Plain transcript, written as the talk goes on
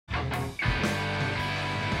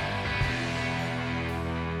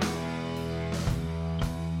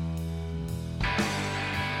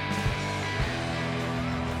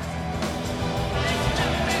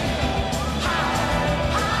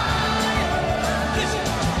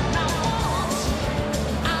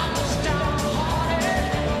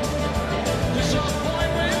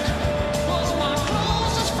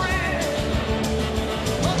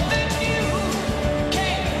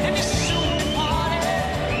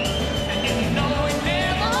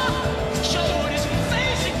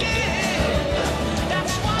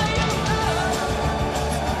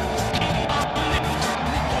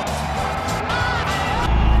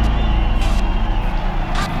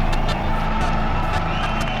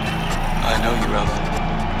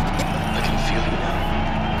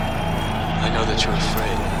that you're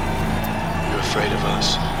afraid. You're afraid of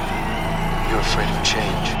us. You're afraid of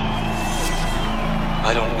change.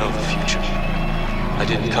 I don't know the future. I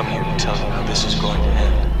didn't come here to tell you how this is going to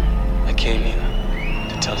end. I came here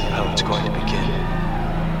to tell you how it's going to begin.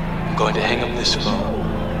 I'm going to hang up this phone,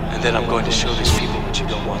 and then I'm going to show these people what you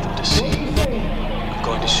don't want them to see. I'm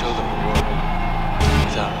going to show them a world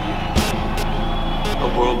without you. A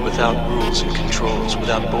world without rules and controls,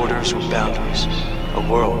 without borders or boundaries. A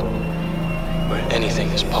world where anything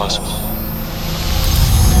is possible.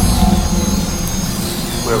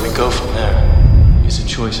 Where we go from there is a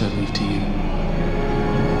choice I leave to you.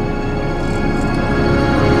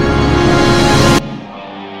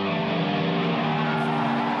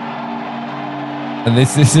 And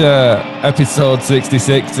this is episode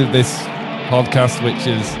 66 of this podcast, which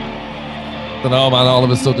is, I don't know, man, all of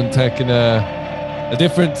a sudden taking a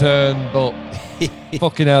different turn, but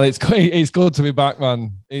fucking hell, it's good to be back,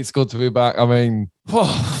 man. It's good to be back. I mean,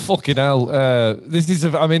 fucking hell. This is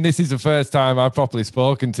the first time I've properly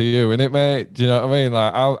spoken to you, innit, mate? Do you know what I mean?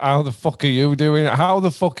 Like, how the fuck are you doing? How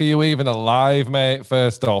the fuck are you even alive, mate?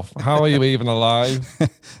 First off, how are you even alive?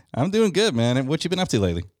 I'm doing good, man. What you been up to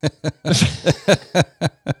lately?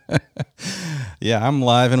 Yeah, I'm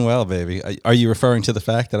live and well, baby. Are you referring to the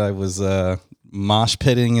fact that I was mosh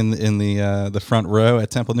pitting in the front row at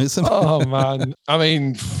Temple Newsom? Oh man, I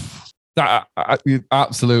mean, you're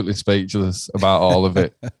absolutely speechless about all of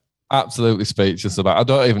it. Absolutely speechless about. I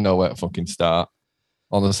don't even know where to fucking start.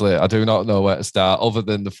 Honestly, I do not know where to start, other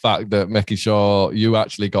than the fact that making sure you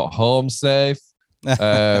actually got home safe.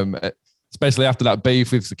 Especially after that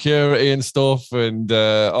beef with security and stuff and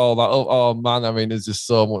all that. Oh man, I mean, there's just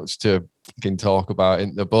so much to fucking talk about,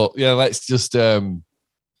 isn't there? But yeah, let's just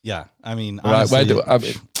yeah, I mean,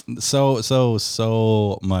 honestly,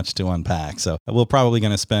 so much to unpack. So we're probably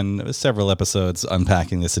going to spend several episodes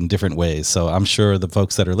unpacking this in different ways. So I'm sure the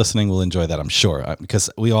folks that are listening will enjoy that. I'm sure, because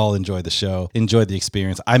we all enjoyed the show, enjoyed the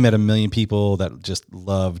experience. I met a million people that just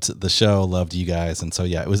loved the show, loved you guys, and so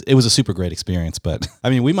yeah, it was a super great experience. But I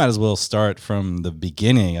mean, we might as well start from the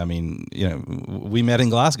beginning. I mean, you know, we met in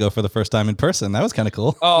Glasgow for the first time in person. That was kind of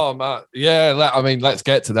cool. Oh man, yeah. I mean, let's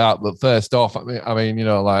get to that. But first off, I mean, you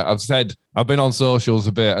know, like I've said, I've been on socials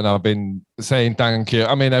a bit and I've been saying thank you.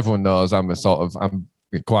 I mean, everyone knows I'm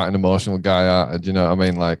quite an emotional guy. Do you know what I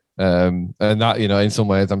mean? Like, and that, you know, in some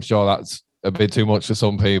ways, I'm sure that's a bit too much for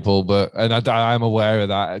some people, but I'm aware of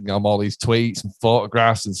that. I'm all these tweets and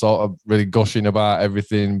photographs and sort of really gushing about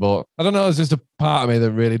everything. But I don't know, it's just a part of me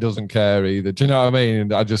that really doesn't care either. Do you know what I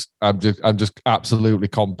mean? I'm just absolutely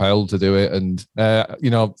compelled to do it. And you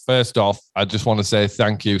know, first off, I just want to say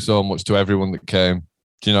thank you so much to everyone that came.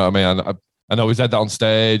 Do you know what I mean? I know we said that on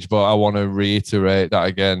stage, but I want to reiterate that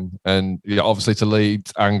again. And yeah, obviously to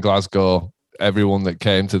Leeds and Glasgow, everyone that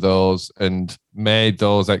came to those and made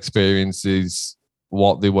those experiences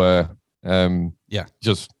what they were. Yeah,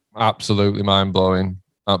 just absolutely mind blowing.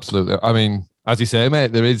 Absolutely. I mean, as you say,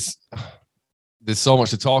 mate, there's so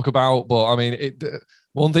much to talk about. But I mean,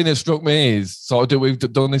 one thing that struck me is sort of we've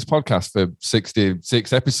done this podcast for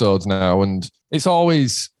 66 episodes now, and it's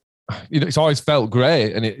always, you know, it's always felt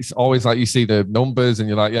great, and it's always like you see the numbers and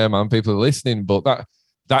you're like, yeah, man, people are listening, but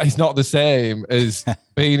that is not the same as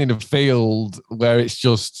being in a field where it's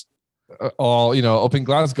just, or, you know, up in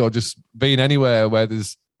Glasgow, just being anywhere where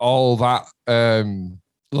there's all that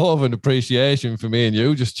love and appreciation for me and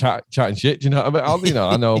you, just chatting shit. Do you know what I mean? You know,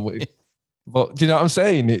 I know, but do you know what I'm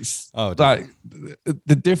saying? It's like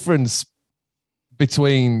the difference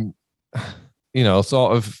between, you know,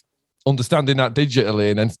 sort of understanding that digitally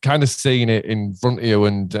and then kind of seeing it in front of you.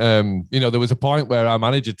 And, you know, there was a point where our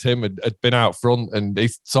manager, Tim, had been out front and he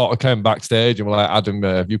sort of came backstage and were like,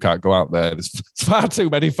 Adam, you can't go out there. There's far too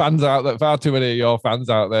many fans out there, far too many of your fans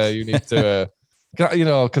out there. You need to, you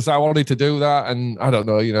know, because I wanted to do that. And I don't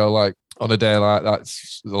know, you know, like on a day like that,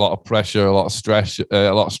 it's a lot of pressure, a lot of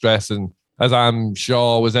stress. And as I'm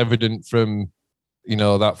sure was evident from, you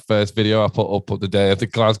know, that first video I put up of the day of the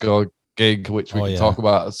Glasgow gig, which we can talk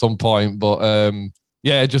about at some point, but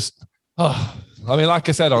yeah, just I mean, like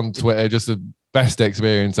I said on Twitter, just the best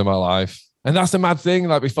experience of my life. And that's the mad thing,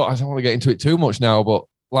 like before, I don't want to get into it too much now, but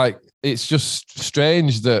like it's just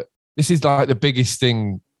strange that this is like the biggest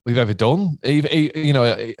thing we've ever done. You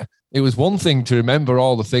know, it was one thing to remember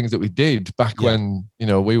all the things that we did back when, you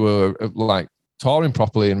know, we were like touring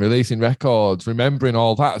properly and releasing records, remembering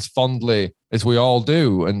all that as fondly as we all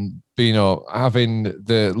do, and, you know, having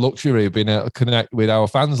the luxury of being able to connect with our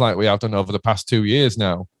fans like we have done over the past 2 years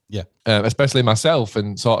now. Yeah. Especially myself,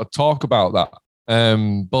 and sort of talk about that.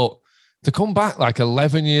 But to come back like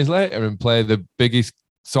 11 years later and play the biggest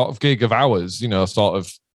sort of gig of ours, you know, sort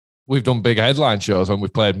of we've done big headline shows when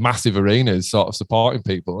we've played massive arenas, sort of supporting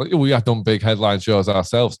people. We have done big headline shows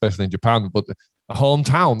ourselves, especially in Japan. But a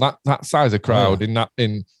hometown, that size of crowd in that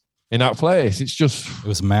place, it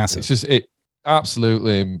was massive. It's just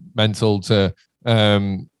absolutely mental to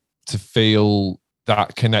feel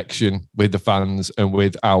that connection with the fans and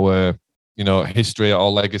with our, history or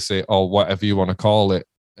legacy or whatever you want to call it.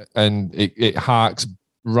 And it harks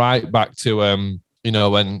right back to when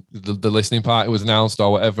the listening party was announced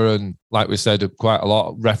or whatever, and like we said,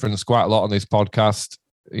 referenced quite a lot on this podcast.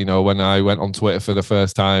 When I went on Twitter for the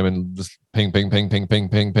first time and just ping,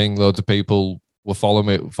 loads of people were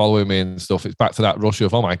following me and stuff. It's back to that rush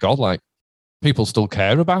of, oh my God, like people still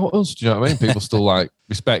care about us. Do you know what I mean? People still like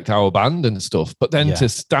respect our band and stuff. But then to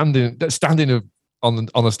standing on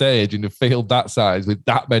the stage in a field that size with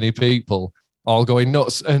that many people all going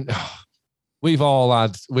nuts, and we've all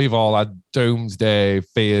had doomsday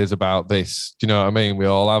fears about this. Do you know what I mean? We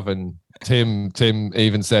all have. And Tim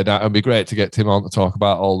even said that it'd be great to get Tim on to talk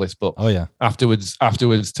about all this. But afterwards,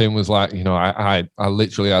 Tim was like, I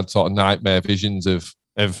literally had sort of nightmare visions of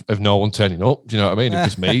no one turning up. Do you know what I mean? It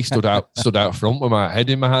was just me stood out front with my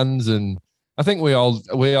head in my hands. And I think we all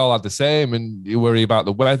had the same. And you worry about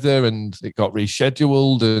the weather, and it got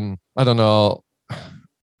rescheduled, and I don't know.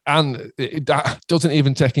 And that doesn't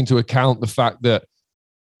even take into account the fact that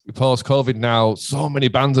post-COVID now, so many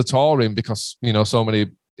bands are touring because, no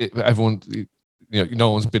one's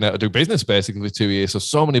been able to do business basically for 2 years.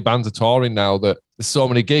 So many bands are touring now that there's so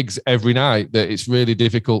many gigs every night that it's really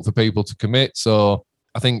difficult for people to commit. So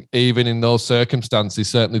I think even in those circumstances,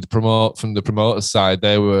 certainly from the promoter's side,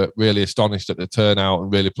 they were really astonished at the turnout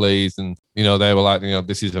and really pleased. And, they were like,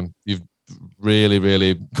 this is you've really,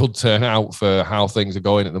 really good turnout for how things are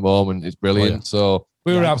going at the moment. It's brilliant. Oh, yeah. So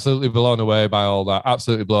we were absolutely blown away by all that.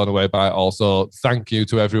 Absolutely blown away by it all. So thank you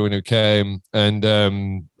to everyone who came. And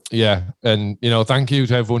thank you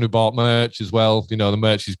to everyone who bought merch as well. The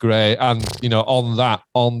merch is great. And, on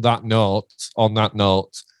that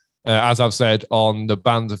note, as I've said on the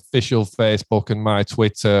band's official Facebook and my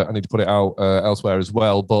Twitter, I need to put it out elsewhere as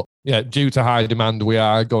well. But yeah, due to high demand, we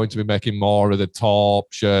are going to be making more of the tour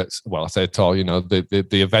shirts. Well, I say tour, the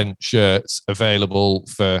event shirts available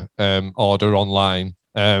for order online.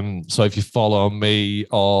 So if you follow me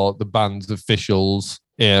or the band's officials,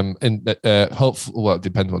 hopefully, well, it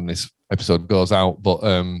depends when this episode goes out, but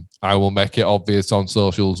I will make it obvious on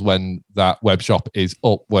socials when that web shop is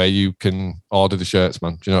up where you can order the shirts,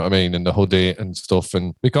 man. Do you know what I mean? And the hoodie and stuff.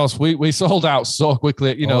 And because we sold out so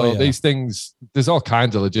quickly, these things, there's all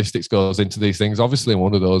kinds of logistics goes into these things. Obviously,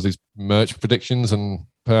 one of those is merch predictions and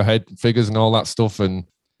per head figures and all that stuff. And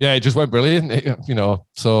yeah, it just went brilliant,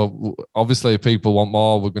 So obviously, if people want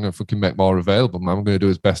more, we're going to fucking make more available, man. I'm going to do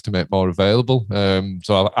his best to make more available.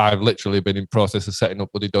 So I've literally been in process of setting up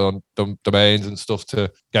bloody domains and stuff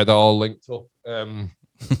to get that all linked up.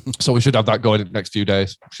 So we should have that going in the next few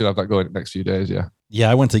days. Yeah. Yeah,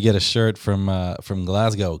 I went to get a shirt from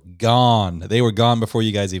Glasgow. Gone. They were gone before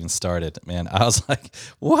you guys even started, man. I was like,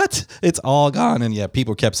 what? It's all gone. And yeah,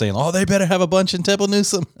 people kept saying, oh, they better have a bunch in Temple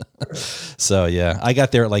Newsome. So yeah, I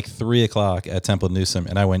got there at like 3:00 at Temple Newsome,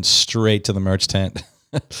 and I went straight to the merch tent.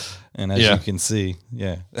 And as you can see,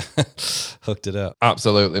 hooked it up.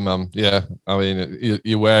 Absolutely, man. Yeah. I mean,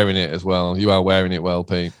 you're wearing it as well. You are wearing it well,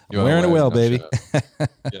 Pete. I'm wearing it well, baby.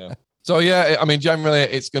 Yeah. So yeah, I mean, generally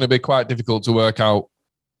it's going to be quite difficult to work out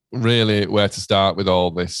really where to start with all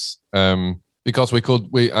this, because we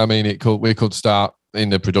could start in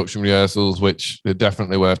the production rehearsals, which are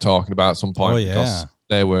definitely worth talking about at some point. Oh, yeah. Because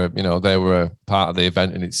they were a part of the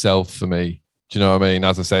event in itself for me. Do you know what I mean?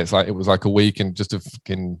 As I say, it was like a week and just a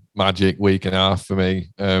fucking magic week and a half for me.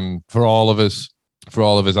 For all of us,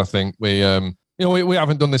 I think we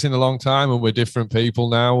haven't done this in a long time, and we're different people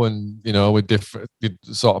now, and we're different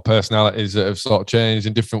sort of personalities that have sort of changed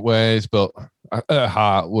in different ways. But at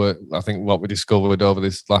heart, I think what we discovered over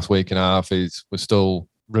this last week and a half is we're still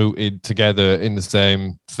rooted together in the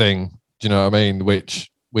same thing. Do you know what I mean? Which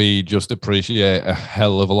we just appreciate a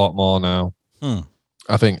hell of a lot more now.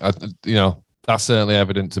 I think that's certainly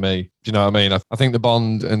evident to me. Do you know what I mean? I think the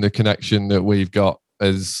bond and the connection that we've got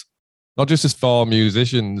as not just as for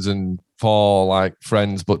musicians and for like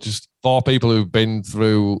friends, but just for people who've been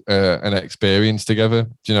through an experience together.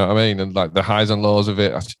 Do you know what I mean? And like the highs and lows of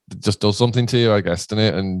it just does something to you, I guess, doesn't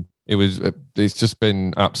it? And it's just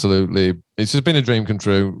been a dream come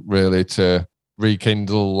true, really, to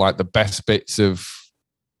rekindle like the best bits of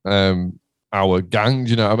our gang.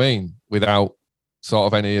 Do you know what I mean? Without sort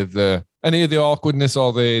of any of the awkwardness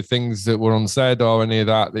or the things that were unsaid or any of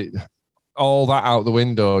that. All that out the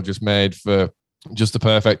window just made for just the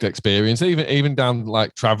perfect experience. Even down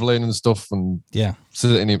like traveling and stuff, and Yeah.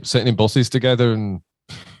 sitting in buses together, and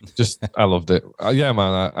just I loved it. Yeah,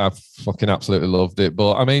 man, I fucking absolutely loved it.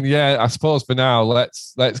 But I mean, yeah, I suppose for now,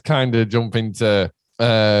 let's kind of jump into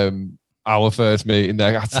our first meeting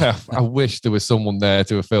there. I wish there was someone there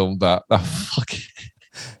to have filmed that. That fucking.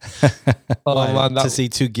 Man, to see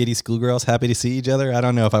two giddy schoolgirls happy to see each other. I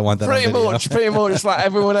don't know if I want that. Pretty much. It's like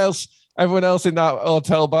everyone else in that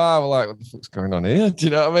hotel bar were like, what the fuck's going on here? Do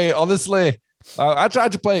you know what I mean? Honestly, I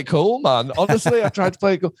tried to play it cool, man. Honestly, I tried to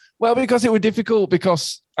play it cool. Well, because it was difficult,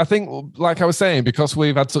 because I think, like I was saying, because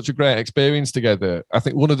we've had such a great experience together, I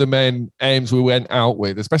think one of the main aims we went out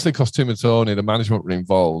with, especially because Tim and Tony, the management, were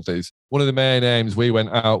involved, is one of the main aims we went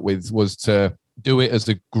out with was to do it as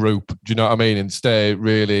a group. Do you know what I mean? And stay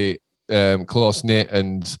really close knit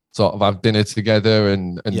and sort of have dinner together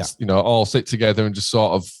and you know, all sit together and just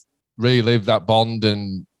sort of relive that bond,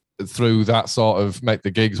 and through that sort of make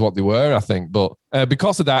the gigs what they were, I think. But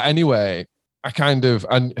because of that anyway,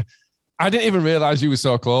 I didn't even realize you were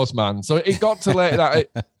so close, man. So it got to late that.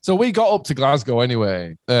 So we got up to Glasgow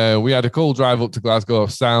anyway. We had a cool drive up to Glasgow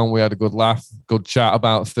Sound. We had a good laugh, good chat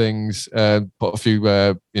about things. Put a few,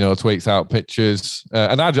 tweets out, pictures,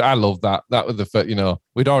 and I loved that. That was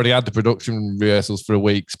we'd already had the production rehearsals for a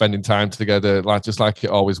week, spending time together, just like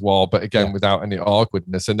it always was. But again, without any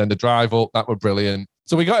awkwardness. And then the drive up, that were brilliant.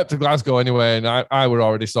 So we got up to Glasgow anyway, and I were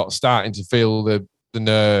already sort of starting to feel the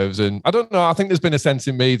nerves, and I don't know. I think there's been a sense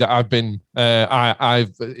in me that I've been,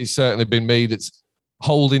 it's certainly been me that's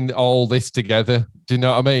holding all this together. Do you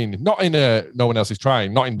know what I mean? Not in a no one else is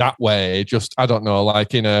trying, not in that way. Just I don't know,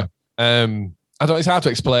 like in a it's hard to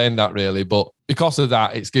explain that really, but because of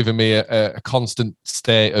that, it's given me a constant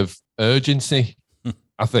state of urgency.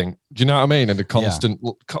 I think. Do you know what I mean? And a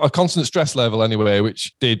constant stress level anyway,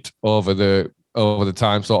 which did over the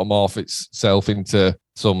time sort of morph itself into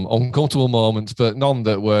some uncomfortable moments, but none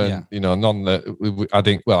that weren't, none that I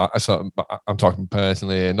think, well, I'm talking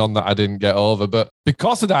personally, none that I didn't get over. But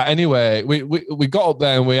because of that anyway, we got up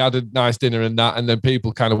there and we had a nice dinner and that, and then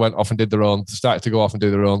people kind of went off and started to go off and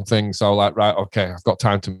do their own thing. So I was like, right, okay, I've got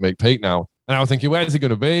time to meet Pete now. And I was thinking, where's he going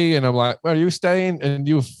to be? And I'm like, where are you staying? And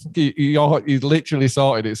you literally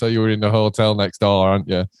sorted it so you were in the hotel next door, aren't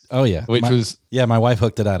you? Oh, yeah. My wife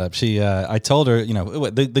hooked it up. She, I told her,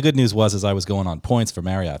 the good news was I was going on points for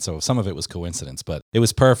Marriott. So some of it was coincidence, but it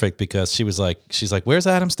was perfect because she's like, where's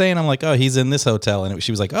Adam staying? I'm like, oh, he's in this hotel. And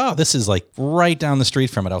she was like, oh, this is like right down the street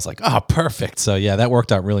from it. I was like, oh, perfect. So yeah, that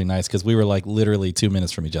worked out really nice because we were like literally 2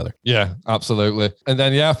 minutes from each other. Yeah, absolutely. And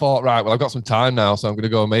then, I thought, right, well, I've got some time now, so I'm going to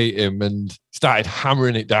go meet him, and started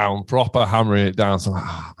hammering it down. So I'm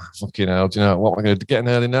like, fucking hell, do you know what? We're going to get an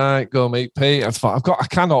early night, go meet Pete. I thought, I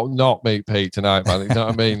cannot not meet Pete tonight, man. You know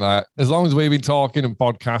what I mean? Like, as long as we've been talking and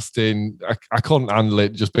podcasting, I couldn't handle it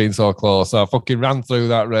just being so close. So I fucking ran through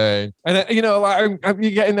that rain. And,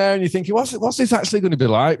 you get in there and you're thinking, what's this actually going to be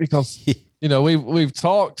like? Because, we've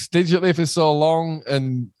talked digitally for so long,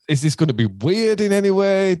 and is this going to be weird in any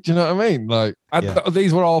way? Do you know what I mean? Like,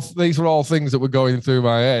 these were all things that were going through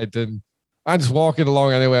my head, and I'm just walking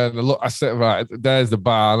along anyway, and I said, right, there's the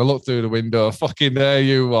bar, and I look through the window, fucking there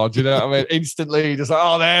you are, do you know what I mean? Instantly, just like,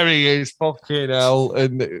 oh, there he is, fucking hell.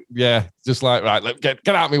 And just like, right, get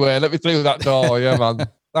out of my way, let me through that door, yeah, man.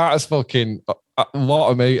 That is fucking, what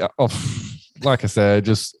a meet. Like I said,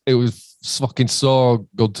 it was fucking so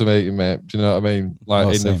good to meet you, mate. Do you know what I mean?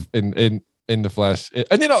 Like, in the flesh.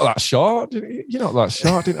 And you're not that short. You're not that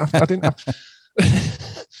short. I didn't have...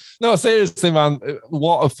 No, seriously, man,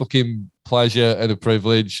 what a fucking pleasure and a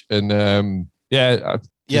privilege, and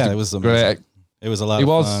it was amazing. Great. It was a lot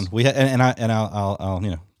of fun. We had, and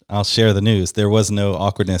I'll share the news. There was no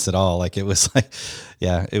awkwardness at all. Like, it was like,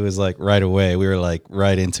 it was like right away. We were like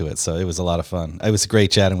right into it. So it was a lot of fun. It was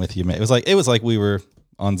great chatting with you, man. It was like we were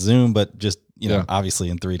on Zoom, but just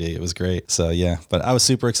obviously in 3D. It was great. So but I was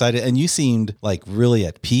super excited, and you seemed like really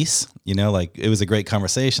at peace. Like it was a great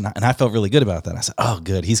conversation, and I felt really good about that. I said, "Oh,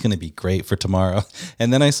 good, he's going to be great for tomorrow."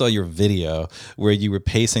 And then I saw your video where you were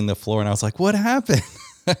pacing the floor, and I was like, "What happened?"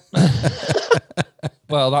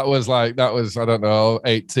 Well, that was I don't know,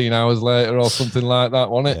 18 hours later or something like that,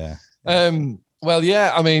 wasn't it?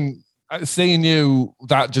 Yeah. I mean, seeing you,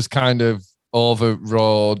 that just kind of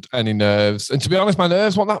overrode any nerves. And to be honest, my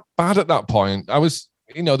nerves weren't that bad at that point. I was,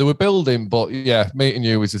 they were building, but meeting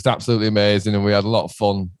you was just absolutely amazing, and we had a lot of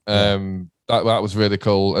fun. That was really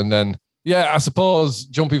cool. And then, I suppose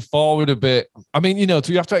jumping forward a bit, I mean, you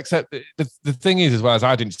have to accept the thing is, as well as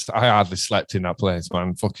I hardly slept in that place,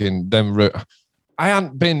 man. Fucking them. I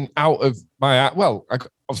hadn't been out of I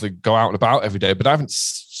obviously go out and about every day, but I haven't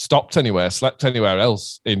slept anywhere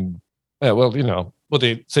else in Yeah, well,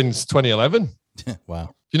 since 2011. Wow.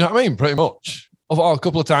 Do you know what I mean? Pretty much. I've a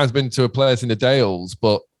couple of times been to a place in the Dales,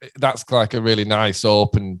 but that's like a really nice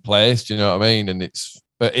open place. Do you know what I mean?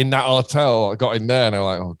 But in that hotel, I got in there and I'm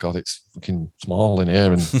like, oh God, it's fucking small in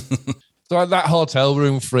here. And so that hotel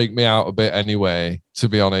room freaked me out a bit anyway, to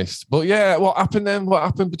be honest. But yeah, what happened then? What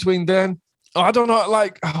happened between then? Oh, I don't know.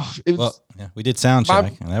 We did sound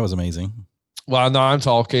check, and that was amazing. Well, no, I'm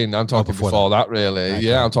talking before that, really. Okay.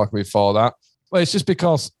 Yeah, I'm talking before that. Well, it's just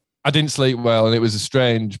because I didn't sleep well and it was a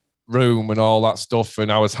strange room and all that stuff.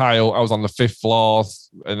 And I was high up, I was on the 5th floor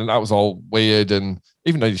and that was all weird. And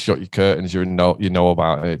even though you shut your curtains, you know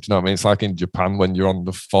about it. Do you know what I mean? It's like in Japan when you're on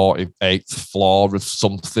the 48th floor of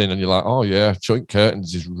something and you're like, oh yeah, shutting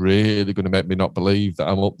curtains is really going to make me not believe that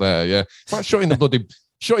I'm up there. Yeah. It's like shutting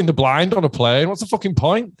the blind on a plane. What's the fucking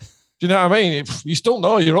point? Do you know what I mean? You still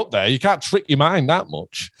know you're up there. You can't trick your mind that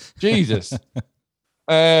much. Jesus.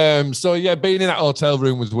 So yeah, being in that hotel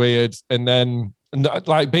room was weird. And then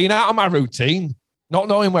like being out of my routine, not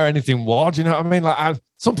knowing where anything was, you know what I mean? Like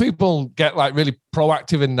some people get like really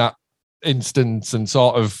proactive in that instance and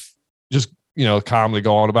sort of just, calmly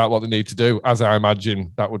go on about what they need to do, as I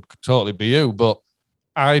imagine that would totally be you. But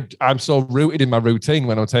I'm so rooted in my routine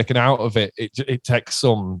when I'm taken out of it, it takes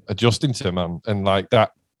some adjusting to, man. And like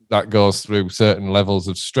that goes through certain levels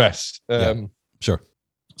of stress. Sure.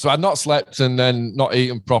 So I'd not slept and then not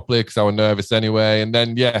eaten properly because I was nervous anyway. And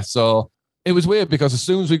then, so it was weird because as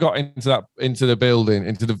soon as we got into the building,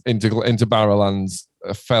 into Barrowlands,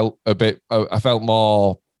 I felt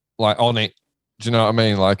more like on it. Do you know what I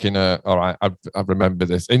mean? Like all right, I remember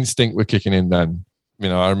this. Instinct were kicking in then.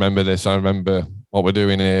 I remember this. I remember what we're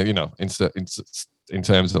doing here, in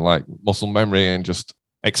terms of like muscle memory and just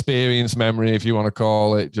experience memory, if you want to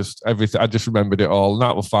call it, just everything. I just remembered it all, and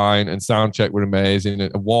that was fine. And sound check were amazing.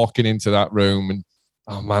 And walking into that room, and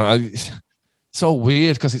oh man, so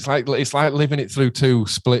weird because it's like living it through two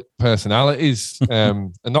split personalities,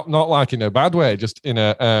 and not like in a bad way, just in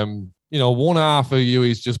a one half of you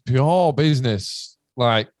is just pure business,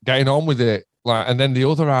 like getting on with it, like, and then the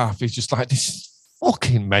other half is just like, this is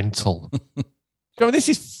fucking mental. This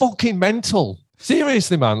is fucking mental.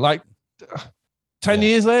 Seriously, man. Like 10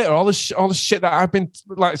 years later, all the shit that I've been,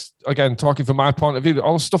 like, again, talking from my point of view,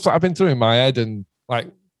 all the stuff that I've been through in my head and like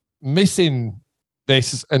missing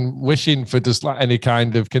this and wishing for just like any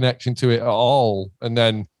kind of connection to it at all. And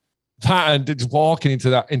then that and just walking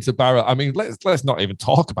into Barrow. I mean, let's not even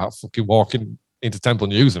talk about fucking walking into Temple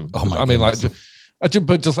Newsam. Oh my! I mean, like,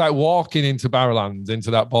 but just like walking into Barrowlands,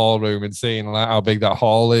 into that ballroom and seeing like how big that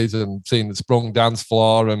hall is and seeing the sprung dance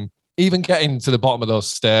floor and even getting to the bottom of those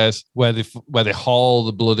stairs where they haul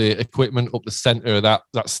the bloody equipment up the center of that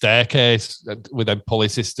staircase with them pulley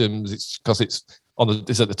systems. It's because it's at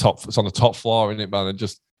the top. It's on the top floor, isn't it, man? And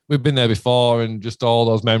just we've been there before, and just all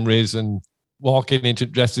those memories and walking into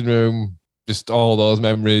the dressing room, just all those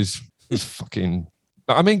memories. It's fucking.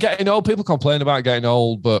 I mean, getting old. People complain about getting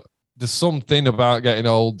old, but there's something about getting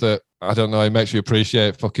old that I don't know. It makes you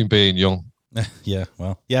appreciate fucking being young. Yeah,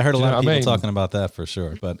 well, yeah, I heard a lot of people talking about that for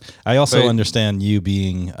sure. But I also understand you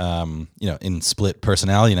being, in split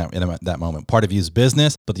personality in that moment. Part of you's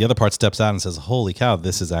business, but the other part steps out and says, "Holy cow,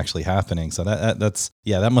 this is actually happening." So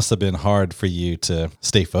that must have been hard for you to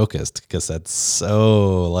stay focused because that's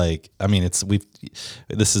so like, I mean, this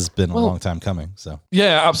has been a long time coming. So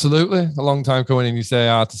yeah, absolutely, a long time coming. And you say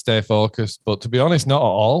hard to stay focused, but to be honest, not at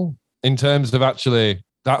all. In terms of actually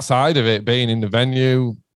that side of it, being in the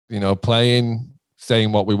venue. Playing,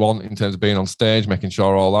 saying what we want in terms of being on stage, making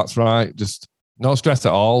sure all that's right. Just no stress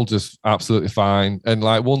at all, just absolutely fine. And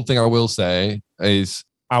like one thing I will say is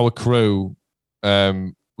our crew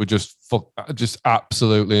were just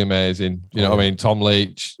absolutely amazing. You know what I mean? Tom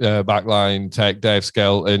Leach, backline tech, Dave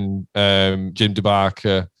Skelton, Jim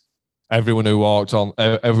DeBarker, everyone who worked on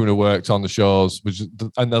the shows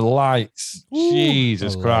and the lights. Ooh,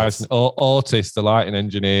 Jesus Christ! Otis, the lighting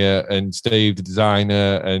engineer, and Steve, the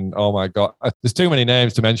designer, and oh my God, there's too many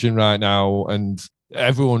names to mention right now. And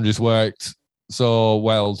everyone just worked so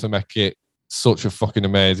well to make it such a fucking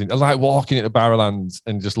amazing. I like walking into Barrowlands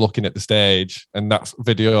and just looking at the stage, and that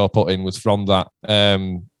video I put in was from that.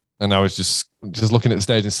 And I was just looking at the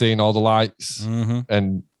stage and seeing all the lights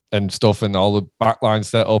and stuff and all the backline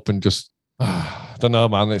set up and just I don't know,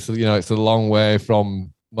 man. It's it's a long way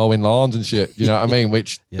from mowing lawns and shit. You know what I mean?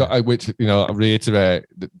 Which I reiterate,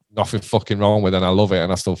 nothing fucking wrong with it, and I love it,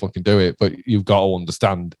 and I still fucking do it. But you've got to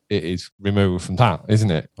understand it is removed from that,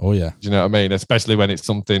 isn't it? Oh yeah. Do you know what I mean? Especially when it's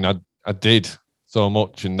something I did so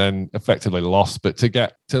much and then effectively lost. But to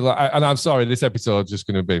get to that, and I'm sorry, this episode's just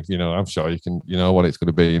going to be, I'm sure you can, what it's going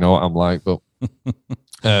to be, what I'm like, but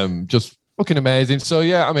just fucking amazing. So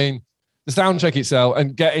yeah, I mean, the soundcheck itself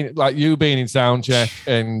and getting like you being in soundcheck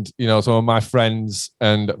and you know some of my friends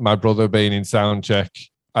and my brother being in soundcheck,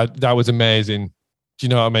 that was amazing. Do you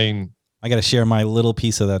know what I mean? I got to share my little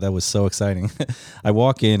piece of that. That was so exciting. I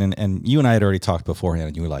walk in and you and I had already talked beforehand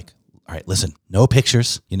and you were like, all right, listen, no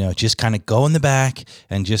pictures, you know, just kind of go in the back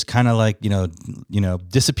and just kind of like, you know,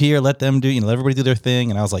 disappear, let them do, let everybody do their thing.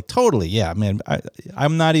 And I was like, totally. Yeah, man,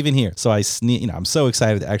 I'm not even here. So I'm so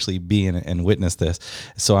excited to actually be in and witness this.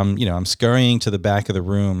 So I'm scurrying to the back of the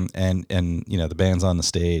room and, the band's on the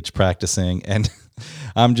stage practicing and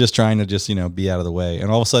I'm just trying to just, be out of the way.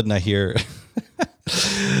 And all of a sudden I hear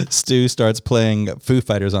Stu starts playing Foo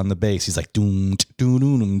Fighters on the bass. He's like, doom, doom,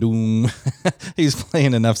 doom, doom. He's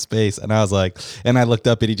playing enough space. And I was like, and I looked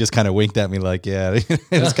up and he just kind of winked at me like, yeah,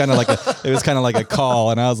 it was kind of like a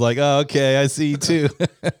call. And I was like, oh, okay, I see you too.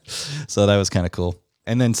 So that was kind of cool.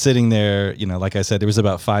 And then sitting there, like I said, there was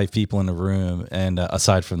about 5 people in the room, and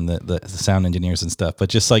aside from the sound engineers and stuff, but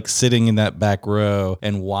just like sitting in that back row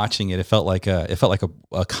and watching it, it felt like a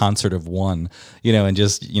concert of one, and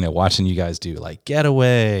just watching you guys do like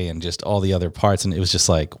Getaway and just all the other parts, and it was just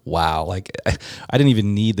like wow, like I didn't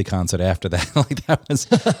even need the concert after that. Like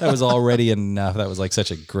that was already enough. That was like such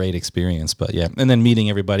a great experience. But yeah, and then meeting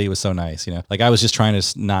everybody was so nice. Like I was just trying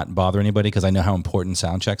to not bother anybody because I know how important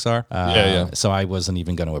sound checks are. So I wasn't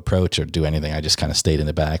even going to approach or do anything. I just kind of stayed in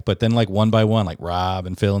the back. But then like one by one, like Rob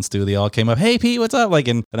and Phil and Stu, they all came up. Hey Pete, what's up? Like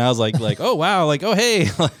and I was like oh wow, like oh hey,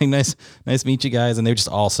 like nice to meet you guys. And they're just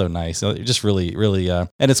all so nice. So they're just really and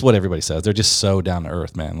it's what everybody says. They're just so down to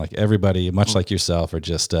earth, man. Like everybody, much like yourself, are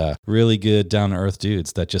just really good down to earth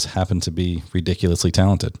dudes that just happen to be ridiculously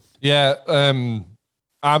talented. Yeah.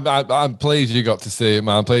 I'm pleased you got to see it,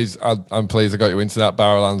 man. I'm pleased I got you into that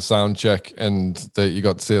Barrowland sound check and that you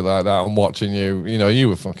got to see it like that. I'm watching you. You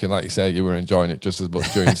were fucking, like you say, you were enjoying it just as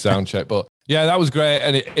much during sound check. But yeah, that was great,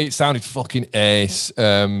 and it sounded fucking ace.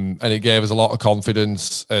 And it gave us a lot of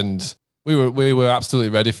confidence, and we were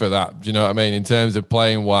absolutely ready for that. Do you know what I mean? In terms of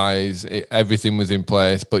playing wise, everything was in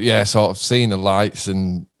place. But yeah, sort of seeing the lights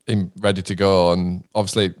and ready to go, and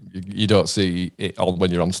obviously you don't see it all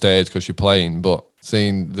when you're on stage because you're playing, but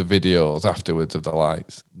seeing the videos afterwards of the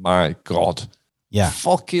lights, my God. Yeah.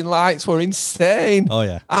 Fucking lights were insane. Oh,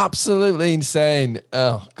 yeah. Absolutely insane.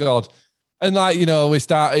 Oh, God. And like, we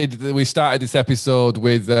started this episode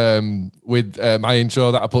with my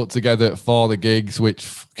intro that I put together for the gigs,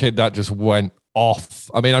 which that just went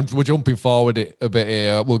off. I mean, we're jumping forward a bit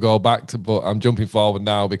here. We'll go back to, but I'm jumping forward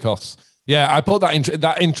now because yeah, I put that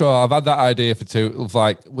intro. I've had that idea for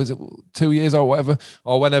was it 2 years or whatever,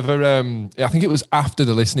 or whenever. I think it was after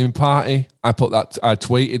the listening party. I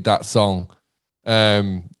tweeted that song,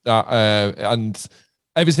 and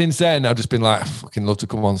ever since then, I've just been like, I fucking love to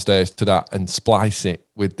come on stage to that and splice it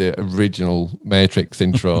with the original Matrix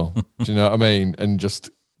intro. Do you know what I mean? And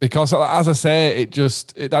just because, as I say,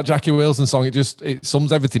 that Jackie Wilson song, it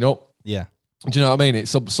sums everything up. Yeah. Do you know what I mean? It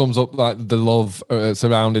sums up like the love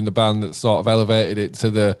surrounding the band that sort of elevated it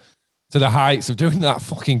to the heights of doing that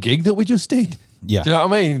fucking gig that we just did. Yeah. Do you know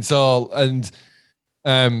what I mean? So, and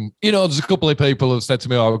there's a couple of people who have said to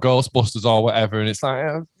me, "Oh, Ghostbusters or whatever," and it's like,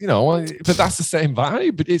 but that's the same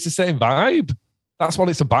vibe. It's the same vibe. That's what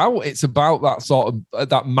it's about. It's about that sort of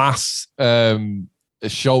that mass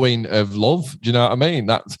showing of love. Do you know what I mean?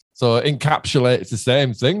 So it encapsulates the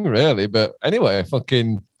same thing, really. But anyway,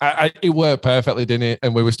 it worked perfectly, didn't it?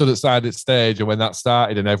 And we were stood outside the stage, and when that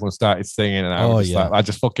started, and everyone started singing, and I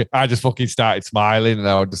just fucking started smiling, and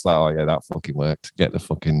I was just like, oh yeah, that fucking worked. Get the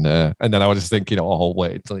fucking and then I was just thinking, oh,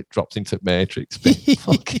 wait until it drops into Matrix.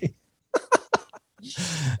 Fucking.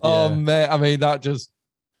 Oh mate, I mean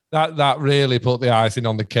that really put the icing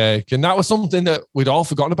on the cake. And that was something that we'd all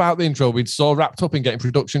forgotten about the intro. We'd so wrapped up in getting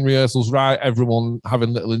production rehearsals right, everyone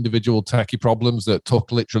having little individual techie problems that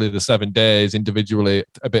took literally the 7 days individually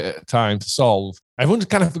a bit at a time to solve. Everyone just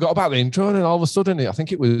kind of forgot about the intro, and then all of a sudden, I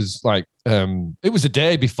think it was like, it was the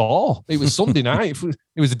day before. It was Sunday night.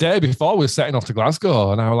 It was the day before we were setting off to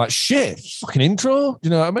Glasgow, and I was like, shit, fucking intro. Do you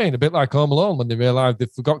know what I mean? A bit like Home Alone when they realised they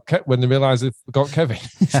forgot Kevin.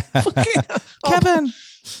 Kevin.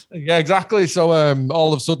 Yeah, exactly. So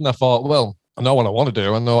all of a sudden I thought, well, I know what I want to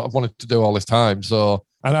do. I know I've wanted to do all this time. So,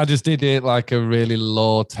 and I just did it like a really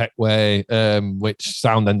low tech way, which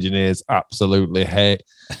sound engineers absolutely hate.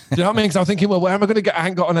 Do you know what I mean? Because I'm thinking, well, where am I going to get? I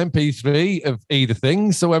ain't got an MP3 of either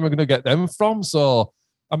thing. So where am I going to get them from? So,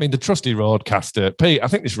 I mean, the trusty Rodecaster. Pete, I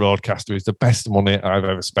think this Rodecaster is the best money I've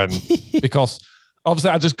ever spent because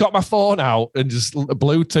obviously I just got my phone out and just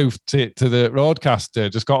Bluetoothed it to the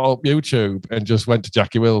roadcaster, just got up YouTube and just went to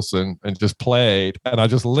Jackie Wilson and just played. And I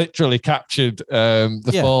just literally captured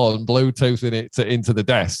the phone, Bluetoothing it into the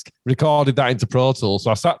desk, recorded that into Pro Tools.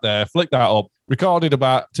 So I sat there, flicked that up, recorded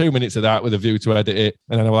about 2 minutes of that with a view to edit it.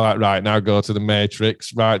 And then I was like, right, now go to the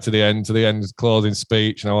Matrix, right to the end closing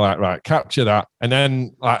speech. And I was like, right, capture that. And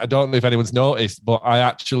then I don't know if anyone's noticed, but I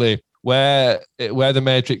actually... where the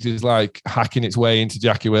Matrix is like hacking its way into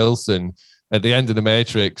Jackie Wilson, at the end of the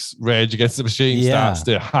Matrix, Rage Against the Machine starts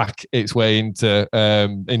to hack its way into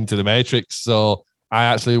the Matrix. So I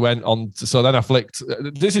actually went on. So then I flicked.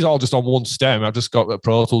 This is all just on one stem. I've just got the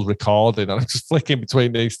Pro Tools recording, and I'm just flicking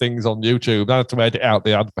between these things on YouTube. Then I have to edit out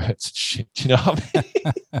the adverts. Shit, you know what I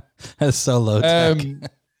mean? That's so low tech.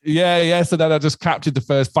 Yeah. So then I just captured the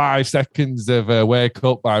first 5 seconds of "Wake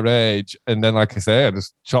Up" by Rage, and then, like I say, I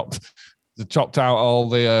just chopped out all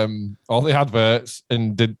the adverts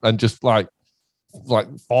and just like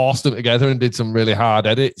forced them together and did some really hard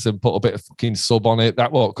edits and put a bit of fucking sub on it. I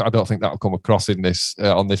don't think that'll come across in this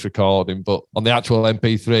on this recording, but on the actual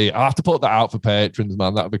MP3, I'll have to put that out for patrons,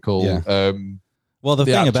 man. That'd be cool. Yeah. Well, the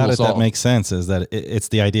thing about it that makes sense is that it's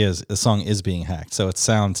the idea is the song is being hacked, so it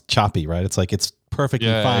sounds choppy, right? It's like it's perfectly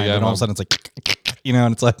fine, and all of a sudden it's like,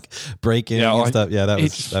 and it's like breaking and stuff. Yeah,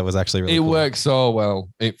 that was actually really cool. It works so well.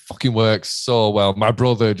 It fucking works so well. My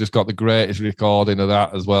brother just got the greatest recording of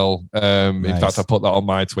that as well. In fact, I put that on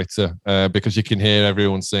my Twitter because you can hear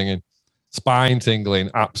everyone singing. Spine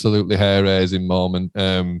tingling, absolutely hair raising moment.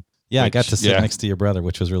 I got to sit next to your brother,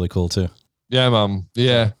 which was really cool too. Yeah, man.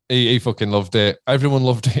 Yeah, he fucking loved it. Everyone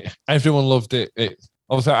loved it.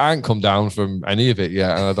 Obviously, I ain't come down from any of it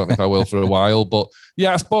yet, and I don't think I will for a while. But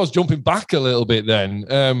yeah, I suppose jumping back a little bit then.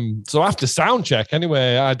 So after sound check,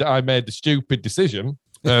 anyway, I made the stupid decision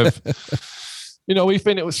of, we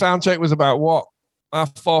finished. Sound check was about what?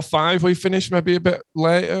 4:05. We finished maybe a bit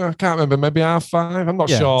later. I can't remember. Maybe 5:30. I'm not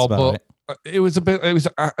sure, but. Right. It was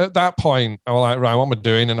at that point, I was like, right, what am I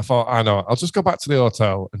doing? And I thought, I know, I'll just go back to the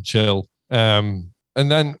hotel and chill. And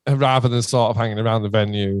then rather than sort of hanging around the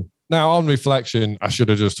venue, now on reflection, I should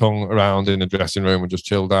have just hung around in the dressing room and just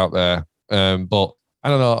chilled out there. But I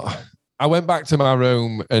don't know. I went back to my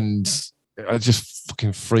room and I just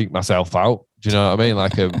fucking freaked myself out. Do you know what I mean?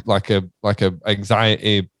 Like a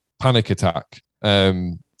anxiety panic attack.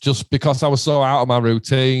 Just because I was so out of my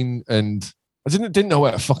routine and I didn't know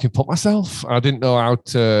where to fucking put myself. I didn't know how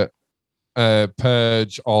to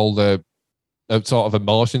purge all the sort of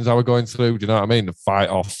emotions I was going through. Do you know what I mean? The fight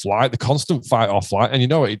or flight, the constant fight or flight. And you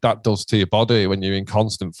know what that does to your body when you're in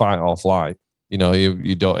constant fight or flight. You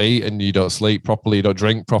don't eat and you don't sleep properly, you don't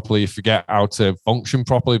drink properly, you forget how to function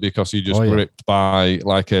properly because you're just gripped by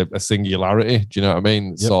like a singularity. Do you know what I mean?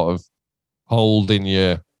 Yep. Sort of holding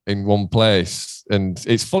you in one place. And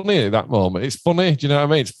it's funny at that moment. It's funny. Do you know what I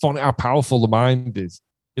mean? It's funny how powerful the mind is.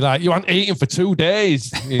 You're like, you haven't eaten for 2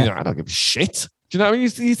 days. I don't give a shit. Do you know what I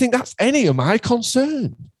mean? You think that's any of my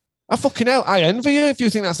concern? I fucking hell, I envy you if you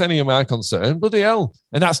think that's any of my concern. Bloody hell.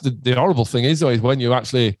 And that's the horrible thing is when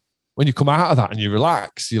you come out of that and you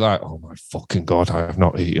relax, you're like, oh my fucking God, I have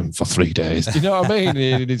not eaten for 3 days. Do you know what I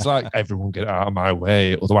mean? It's like, everyone get out of my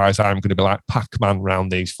way. Otherwise, I'm going to be like Pac-Man around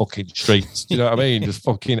these fucking streets. Do you know what I mean? Just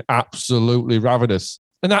fucking absolutely ravenous.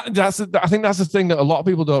 And I think that's the thing that a lot of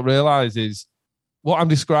people don't realize is what I'm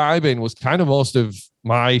describing was kind of most of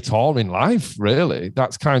my touring life, really.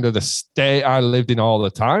 That's kind of the state I lived in all the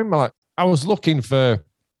time. Like, I was looking for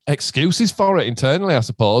excuses for it internally, I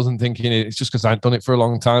suppose, and thinking it's just because I'd done it for a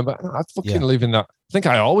long time. But I fucking live in that. I think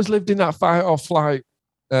I always lived in that fight or flight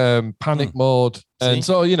panic mode. And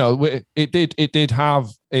so, it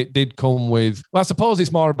did come with, well, I suppose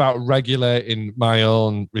it's more about regulating my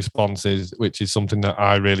own responses, which is something that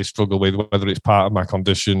I really struggle with, whether it's part of my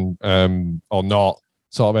condition or not,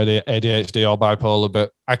 sort of ADHD or bipolar,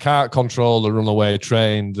 but I can't control the runaway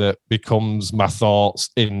train that becomes my thoughts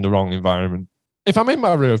in the wrong environment. If I'm in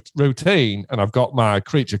my routine and I've got my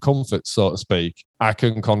creature comforts, so to speak, I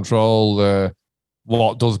can control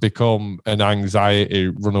what does become an anxiety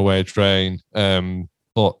runaway train.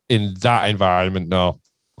 But in that environment, no,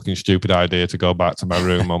 fucking stupid idea to go back to my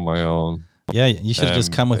room on my own. Yeah, you should have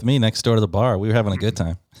just come with me next door to the bar. We were having a good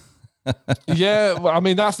time. Yeah, well, I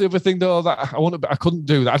mean, that's the other thing though that I couldn't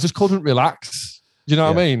do that. I just couldn't relax. Do you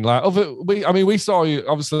know what I mean? Like, we saw you.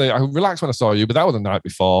 Obviously, I relaxed when I saw you, but that was the night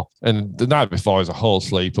before, and the night before is a whole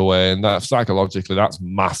sleep away, and that psychologically, that's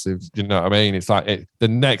massive. Do you know what I mean? It's like the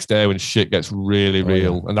next day when shit gets really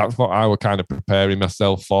real, and that's what I was kind of preparing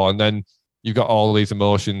myself for. And then you've got all these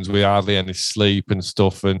emotions with hardly any sleep and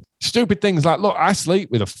stuff, and stupid things like, look, I sleep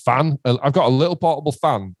with a fan. I've got a little portable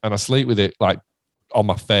fan, and I sleep with it like on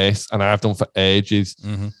my face, and I have done for ages.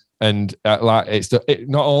 Mm-hmm. And like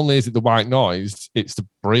not only is it the white noise, it's the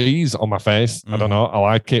breeze on my face. I don't know. I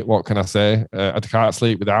like it. What can I say? I can't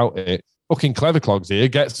sleep without it. Fucking Clever Clogs here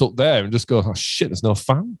gets up there and just goes, oh shit, there's no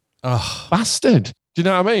fan. Oh, bastard. Do you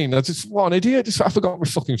know what I mean? I just, what an idiot. I forgot my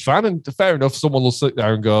fucking fan. And fair enough, someone will sit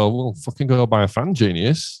there and go, well, fucking go buy a fan,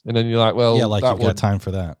 genius. And then you're like, well, yeah, like you've got time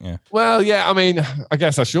for that. Yeah. Well, yeah, I mean, I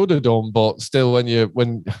guess I should have done, but still,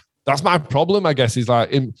 when that's my problem, I guess, is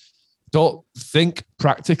like, don't think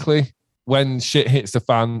practically when shit hits the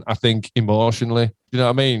fan. I think emotionally. You know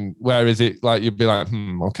what I mean? Where is it like you'd be like,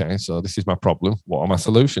 okay, so this is my problem. What are my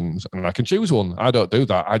solutions? And I can choose one. I don't do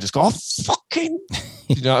that. I just go, oh, fucking.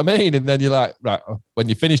 You know what I mean? And then you're like, right, when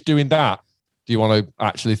you finish doing that, do you want to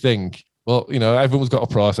actually think? Well, you know, everyone's got a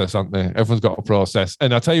process, haven't they? Everyone's got a process.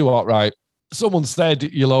 And I tell you what, right? Someone said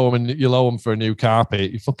you lower them for a new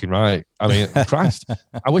carpet. You're fucking right. I mean, Christ,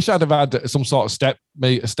 I wish I'd have had some sort of step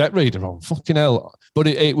reader on. Fucking hell. But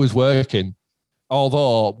it was working.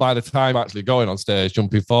 Although by the time actually going on stage,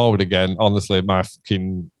 jumping forward again, honestly, my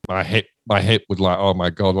hip was like, oh my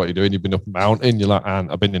God, what are you doing? You've been up a mountain. You're like,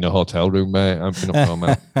 I've been in a hotel room, mate. I've been up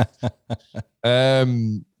no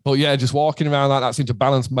mountain. But yeah, just walking around like that seemed to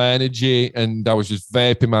balance my energy, and I was just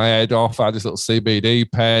vaping my head off. I had this little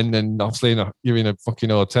CBD pen, and obviously you're in a fucking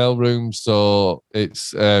hotel room, so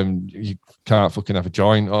it's you can't fucking have a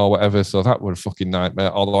joint or whatever. So that was a fucking nightmare.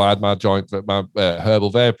 Although I had my joint, my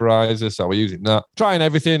herbal vaporizer, so I was using that, trying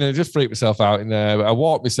everything, and I just freaked myself out in there. I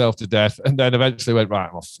walked myself to death, and then eventually went, right,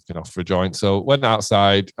 I'm fucking off for a joint. So went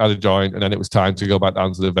outside, had a joint, and then it was time to go back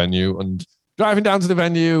down to the venue. And driving down to the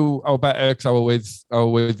venue, I was better because I was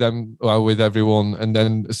with them, I was with everyone. And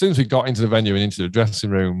then as soon as we got into the venue and into the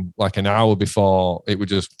dressing room, like an hour before, it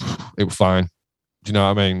was fine. Do you know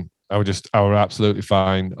what I mean? I was absolutely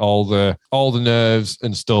fine. All the nerves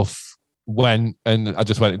and stuff went, and I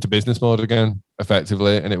just went into business mode again,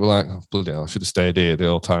 effectively. And it was like, oh, bloody hell, I should have stayed here the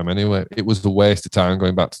whole time anyway. It was a waste of time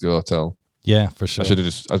going back to the hotel. Yeah, for sure. I should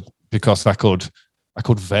have because I could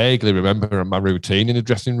vaguely remember my routine in the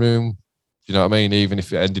dressing room. You know what I mean? Even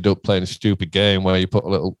if it ended up playing a stupid game where you put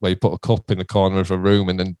a cup in the corner of a room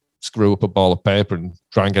and then screw up a ball of paper and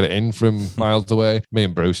try and get it in from miles away. Me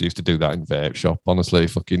and Bruce used to do that in vape shop. Honestly,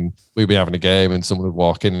 we'd be having a game and someone would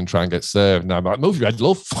walk in and try and get served. And I'm like, move your head,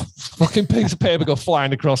 love. Fucking piece of paper go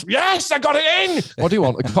flying across. Yes, I got it in. What do you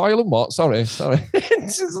want? A coil and what? Sorry.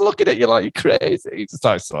 Just looking at you like you're crazy. Just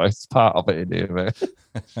like, sorry, it's part of it in here, mate.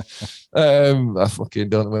 I fucking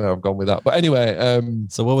don't know where I've gone with that. But anyway.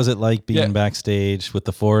 So what was it like being backstage with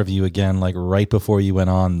the four of you again, like right before you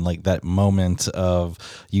went on, like that moment of,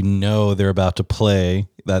 they're about to play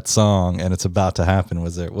that song and it's about to happen?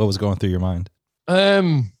 What was going through your mind? I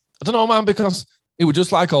don't know, man, because it was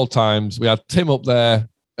just like old times. We had Tim up there,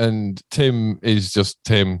 and Tim is just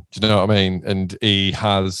Tim. Do you know what I mean? And he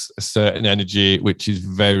has a certain energy which is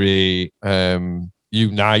very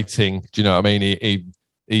uniting. Do you know what I mean?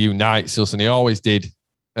 He unites us, and he always did.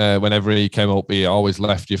 Whenever he came up, he always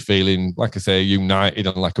left you feeling, like I say, united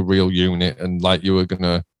and like a real unit, and like you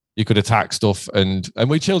could attack stuff. And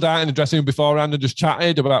we chilled out in the dressing room beforehand and just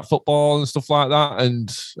chatted about football and stuff like that,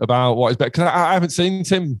 and about what is better. Because I haven't seen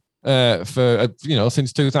Tim for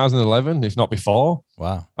since 2011, if not before.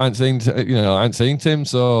 Wow, I hadn't seen Tim,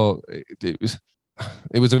 so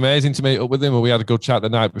it was amazing to meet up with him, and we had a good chat the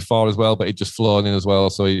night before as well. But he'd just flown in as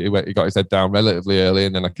well, so he got his head down relatively early,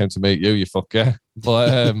 and then I came to meet you fucker.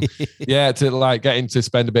 But yeah, to like getting to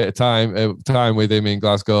spend a bit of time with him in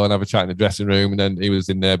Glasgow and have a chat in the dressing room, and then he was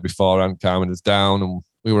in there beforehand, calming us down, and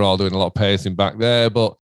we were all doing a lot of pacing back there.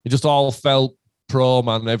 But it just all felt pro,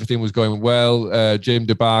 man. Everything was going well. Jim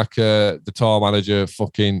DeBarker, the tour manager,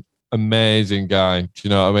 fucking amazing guy. Do you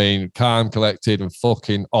know what I mean? Calm, collected, and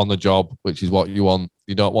fucking on the job, which is what you want.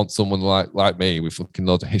 You don't want someone like me with fucking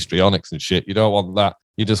loads of histrionics and shit. You don't want that.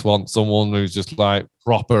 You just want someone who's just like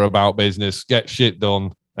proper about business, get shit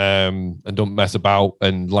done, and don't mess about.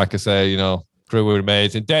 And like I say, crew were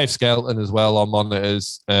amazing. Dave Skelton as well on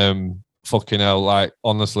monitors. Fucking hell, like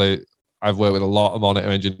honestly, I've worked with a lot of monitor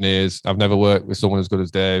engineers. I've never worked with someone as good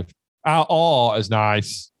as Dave. Or as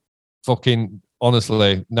nice. Fucking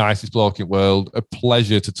honestly, nicest bloke in the world. A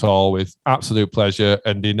pleasure to tour with. Absolute pleasure.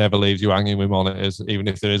 And he never leaves you hanging with monitors. Even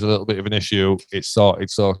if there is a little bit of an issue, it's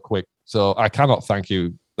sorted so quick. So I cannot thank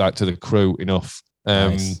you to the crew enough.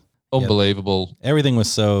 Nice. Unbelievable. Yeah. Everything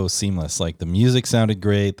was so seamless. Like the music sounded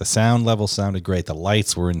great. The sound level sounded great. The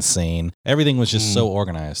lights were insane. Everything was just so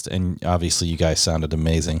organized. And obviously you guys sounded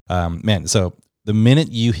amazing. Man, so the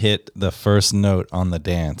minute you hit the first note on the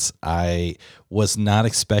dance, I was not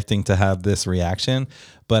expecting to have this reaction,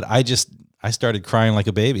 but I I started crying like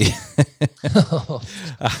a baby.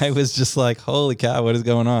 I was just like, holy cow, what is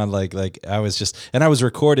going on? Like I was just, and I was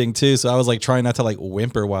recording too. So I was like trying not to like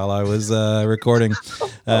whimper while I was recording.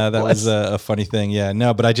 That was a funny thing. Yeah,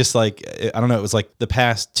 no, but I just like, I don't know. It was like the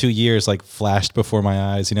past 2 years like flashed before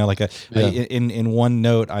my eyes, you know, like in one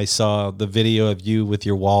note, I saw the video of you with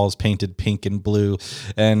your walls painted pink and blue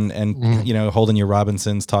and you know, holding your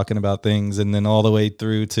Robinsons, talking about things. And then all the way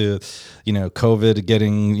through to, you know, COVID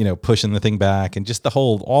getting, you know, pushing the thing back, and just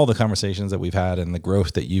all the conversations that we've had and the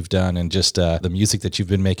growth that you've done, and just the music that you've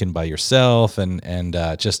been making by yourself, and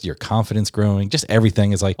just your confidence growing, just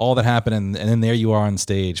everything is like all that happened. And then there you are on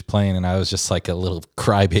stage playing, and I was just like a little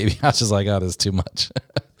crybaby. I was just like, oh, this is too much.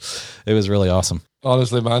 It was really awesome.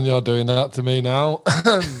 Honestly, man, you're doing that to me now.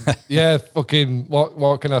 Yeah, fucking,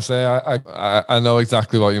 what can I say? I know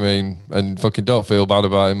exactly what you mean, and fucking don't feel bad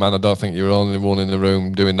about it, man. I don't think you're the only one in the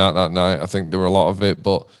room doing that night. I think there were a lot of it,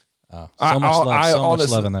 but so much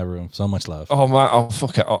love in that room. So much love. Oh man,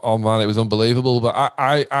 fuck it. Oh man, it was unbelievable. But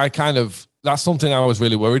I kind of, that's something I was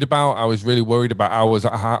really worried about. I was really worried about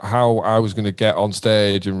how I was going to get on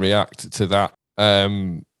stage and react to that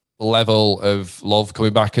level of love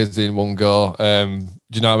coming back as in one go. Do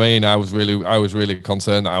you know what I mean? I was really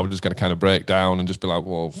concerned that I was just going to kind of break down and just be like,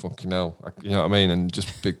 whoa, fucking hell. You know what I mean? And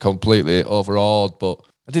just be completely overawed. But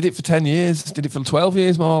I did it for 10 years. Did it for 12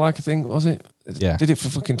 years more, like I think, was it? Yeah. Did it for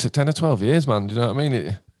fucking 10 or 12 years, man. Do you know what I mean?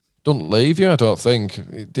 It doesn't leave you, I don't think.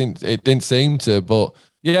 It didn't seem to. But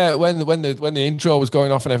yeah, when the intro was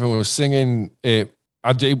going off and everyone was singing it,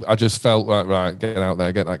 I just felt like, right, get out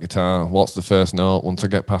there, get that guitar. What's the first note? Once I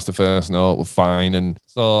get past the first note, we're fine. And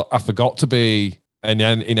so I forgot to be in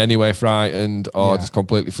any way frightened, or just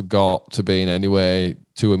completely forgot to be in any way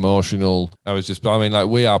too emotional. I mean, like,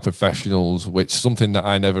 we are professionals, which is something that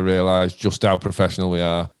I never realized just how professional we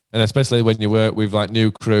are. And especially when you work with like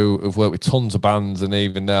new crew who've worked with tons of bands, and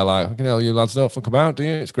even they're like, you know, you lads don't fuck about, do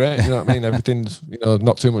you? It's great. You know what I mean? Everything's, you know,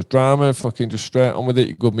 not too much drama, fucking just straight on with it.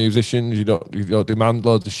 You're good musicians. You don't demand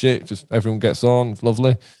loads of shit. Just everyone gets on. It's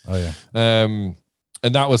lovely. Oh yeah. And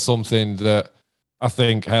that was something that I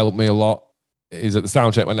think helped me a lot. Is at the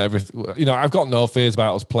sound check when you know, I've got no fears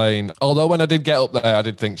about us playing. Although when I did get up there, I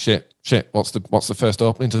did think, shit, what's the first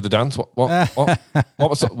opening to the dance? What?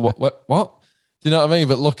 Do you know what I mean?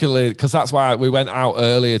 But luckily, because that's why we went out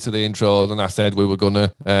earlier to the intro than I said we were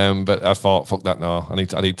gonna. But I thought, fuck that, no. I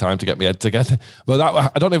need time to get my head together. But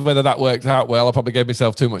I don't know whether that worked out well. I probably gave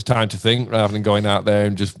myself too much time to think rather than going out there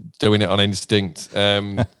and just doing it on instinct.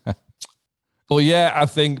 But yeah, I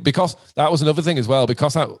think because that was another thing as well,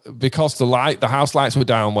 because the house lights were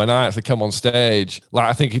down when I actually come on stage. Like,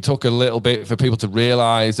 I think it took a little bit for people to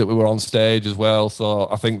realize that we were on stage as well. So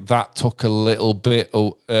I think that took a little bit,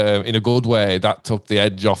 in a good way, that took the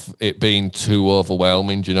edge off it being too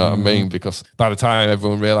overwhelming. Do you know what I mean? Because by the time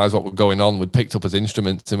everyone realized what was going on, we'd picked up his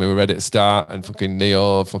instruments and we were ready to start, and fucking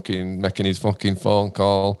Neo fucking making his fucking phone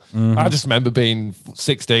call. I just remember being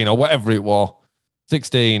 16 or whatever it was.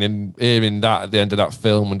 16 and hearing that at the end of that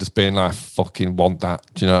film and just being like, fucking want that.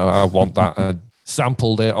 Do you know, I want that. I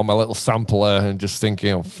sampled it on my little sampler and just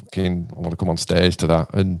thinking, oh, fucking, I want to come on stage to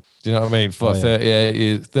that. And do you know what I mean? For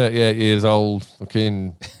 38 years old,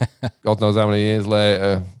 fucking, God knows how many years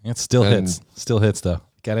later. It still hits though.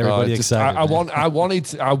 Got everybody excited. I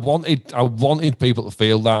wanted people to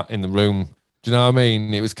feel that in the room. Do you know what I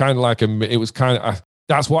mean? It was kind of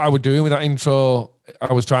that's what I was doing with that intro.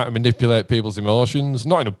 I was trying to manipulate people's emotions,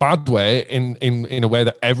 not in a bad way, in a way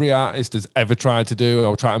that every artist has ever tried to do. I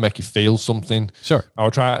was trying to make you feel something. Sure. I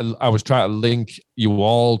was trying to link you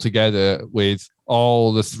all together with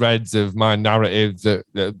all the threads of my narrative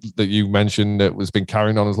that you mentioned that was been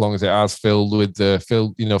carrying on as long as it has, filled with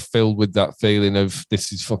that feeling of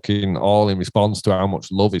this is fucking all in response to how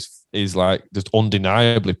much love is like just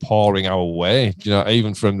undeniably pouring our way. You know,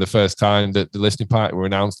 even from the first time that the listening party were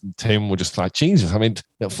announced, and Tim were just like, Jesus, I mean,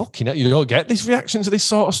 fucking hell, you don't get this reaction to this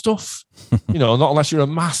sort of stuff. You know, not unless you're a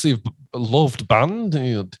massive loved band.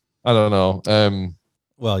 I don't know.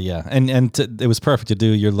 Well, yeah, and it was perfect to do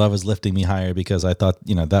Your Love Is Lifting Me Higher, because I thought,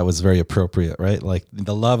 you know, that was very appropriate, right? Like,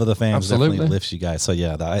 the love of the fans definitely lifts you guys. So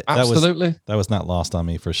yeah, that was not lost on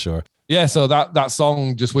me for sure. Yeah, so that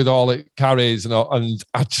song, just with all it carries, and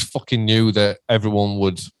I just fucking knew that everyone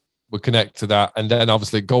would connect to that. And then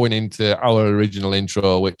obviously going into our original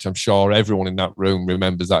intro, which I'm sure everyone in that room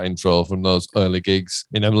remembers that intro from those early gigs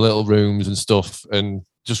in them little rooms and stuff, and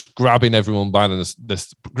just grabbing everyone by them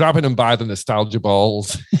by the nostalgia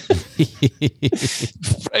balls.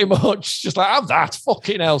 Pretty much just like, have that,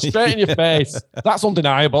 fucking hell, straight in your face. That's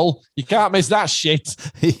undeniable. You can't miss that shit.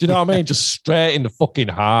 Do you know what I mean? Just straight in the fucking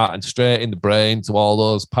heart and straight in the brain to all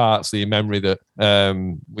those parts of your memory that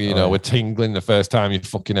were tingling the first time you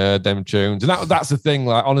fucking heard them tunes. And that's the thing,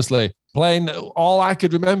 like, honestly, playing all I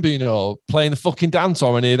could remember, playing the fucking dance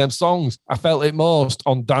on any of them songs. I felt it most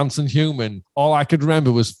on Dancing Human. All I could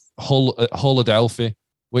remember was Hulladelphia,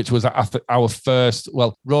 which was our first.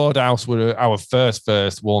 Well, Roadhouse were our first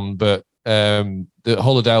one, but the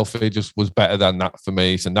Hulladelphia just was better than that for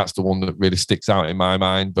me. So that's the one that really sticks out in my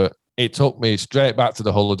mind. But it took me straight back to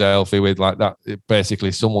the Hulladelphia with like that.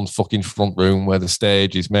 Basically, someone's fucking front room where the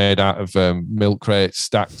stage is made out of milk crates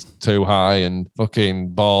stacked too high and fucking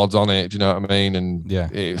boards on it. Do you know what I mean? And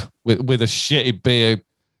with a shitty beer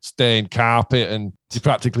stained carpet, and you're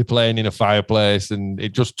practically playing in a fireplace, and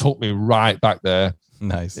it just took me right back there.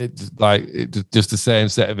 Nice. It's just the same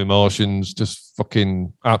set of emotions, just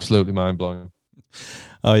fucking absolutely mind blowing.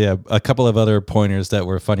 Oh yeah, a couple of other pointers that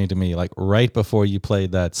were funny to me. Like right before you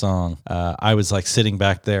played that song, I was like sitting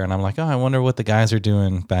back there, and I'm like, oh, I wonder what the guys are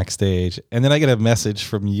doing backstage. And then I get a message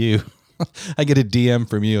from you. I get a DM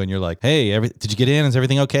from you, and you're like, hey, did you get in? Is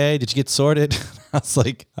everything okay? Did you get sorted? I was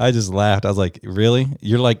like, I just laughed. I was like, really?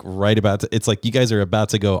 You're like right about to, it's like you guys are about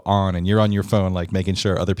to go on, and you're on your phone, like making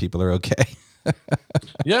sure other people are okay.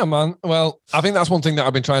 Yeah, man. Well, I think that's one thing that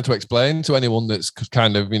I've been trying to explain to anyone that's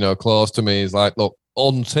kind of, close to me is like, look,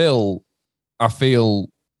 until I feel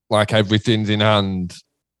like everything's in hand,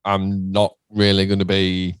 I'm not really going to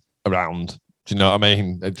be around. Do you know what I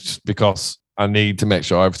mean? It's just because I need to make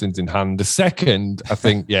sure everything's in hand. The second I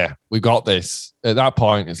think, yeah, we got this. At that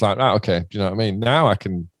point, it's like, right, okay. Do you know what I mean? Now I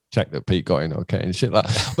can check that Pete got in okay and shit like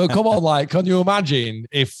that. But come on, like, can you imagine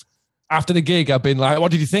if after the gig I've been like,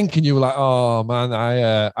 what did you think? And you were like, oh man,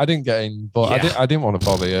 I didn't get in, but I didn't want to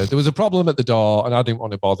bother you. There was a problem at the door and I didn't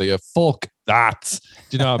want to bother you. Fuck that.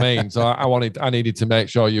 Do you know what I mean? So I needed to make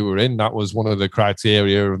sure you were in. That was one of the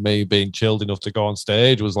criteria of me being chilled enough to go on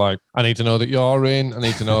stage, was like, I need to know that you're in. I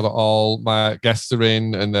need to know that all my guests are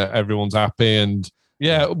in and that everyone's happy. And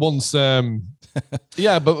yeah, once,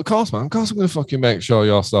 yeah, but of course, man, of course I'm going to fucking make sure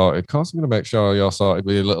you're sorted. Of course I'm going to make sure you're sorted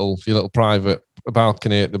with your little private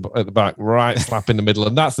balcony at the back, right slap in the middle.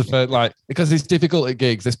 And that's the first, like, because it's difficult at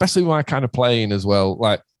gigs, especially when I kind of playing as well.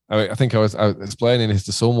 Like, I think I was explaining this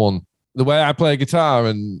to someone, the way I play guitar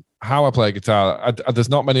and how I play guitar, there's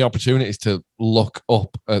not many opportunities to look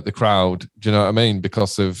up at the crowd. Do you know what I mean?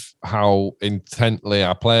 Because of how intently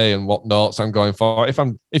I play and what notes I'm going for.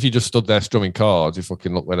 If you just stood there strumming chords, you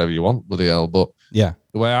fucking look wherever you want, bloody hell. But yeah,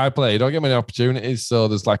 the way I play, you don't get many opportunities. So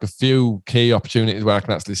there's like a few key opportunities where I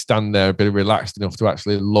can actually stand there a bit relaxed enough to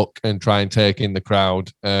actually look and try and take in the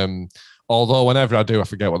crowd. Although whenever I do, I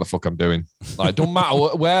forget what the fuck I'm doing. Like, don't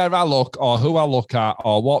matter where I look or who I look at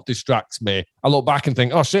or what distracts me. I look back and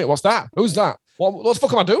think, oh shit, what's that? Who's that? What the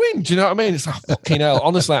fuck am I doing? Do you know what I mean? It's like, fucking hell.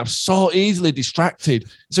 Honestly, I'm so easily distracted.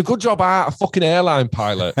 It's a good job I ain't a fucking airline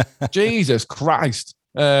pilot. Jesus Christ.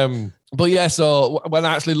 But yeah, so when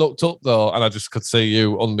I actually looked up though, and I just could see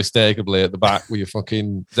you unmistakably at the back with your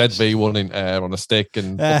fucking ZV1 in air on a stick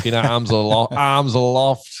and fucking arms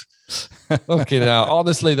aloft. Okay, now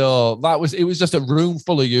honestly though, it was just a room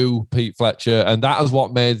full of you, Pete Fletcher, and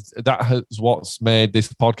what's made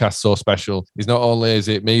this podcast so special. Is not only is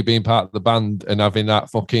it me being part of the band and having that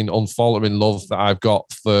fucking unfaltering love that I've got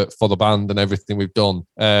for the band and everything we've done,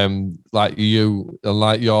 like you and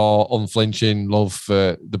like your unflinching love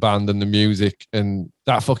for the band and the music and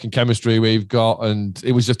that fucking chemistry we've got, and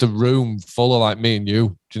it was just a room full of like me and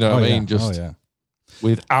you. Do you know what I mean? Just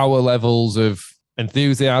with our levels of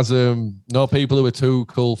enthusiasm, no people who were too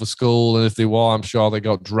cool for school, and if they were, I'm sure they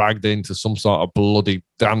got dragged into some sort of bloody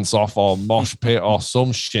dance off or mosh pit or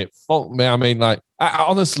some shit. Fuck me, I mean, like,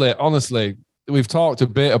 honestly, we've talked a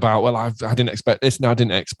bit about, well, I didn't expect this and I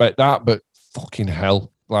didn't expect that, but fucking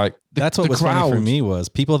hell, like that's what was funny for me was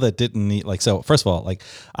people that didn't need, like, so first of all, like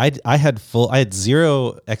I had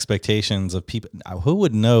zero expectations of people who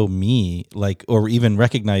would know me, like, or even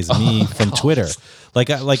recognize me from Twitter. Like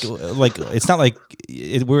it's not like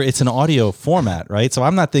it's an audio format, right? So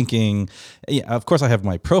I'm not thinking, of course I have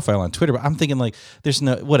my profile on Twitter, but I'm thinking like there's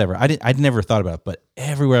no, whatever. I'd never thought about it, but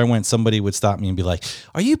everywhere I went, somebody would stop me and be like,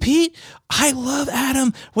 are you Pete? I love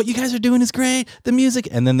Adam. What you guys are doing is great. The music.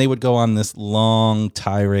 And then they would go on this long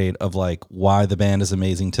tirade of like why the band is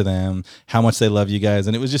amazing to them, how much they love you guys.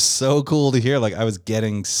 And it was just so cool to hear. Like I was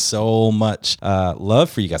getting so much love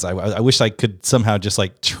for you guys. I wish I could somehow just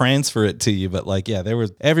like transfer it to you, but like, yeah, there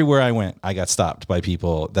was, everywhere I went, I got stopped by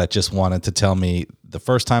people that just wanted to tell me the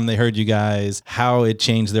first time they heard you guys, how it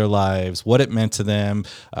changed their lives, what it meant to them.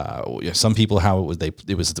 Some people, how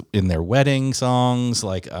it was in their wedding songs,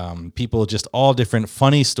 like people, just all different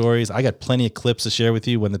funny stories. I got plenty of clips to share with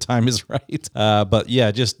you when the time is right. But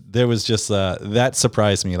yeah, there was that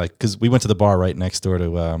surprised me, like, because we went to the bar right next door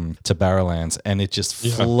to Barrowlands, and it just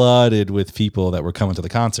flooded with people that were coming to the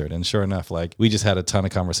concert. And sure enough, like, we just had a ton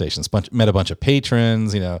of conversations, met a bunch of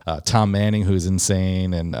patrons, Tom Manning, who's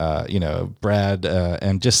insane, and Brad,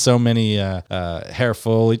 and just so many Hair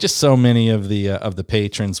Foley, just so many of the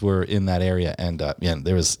patrons were in that area. And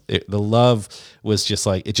the love was just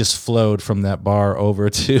like, it just flowed from that bar over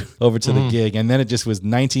to the gig. And then it just was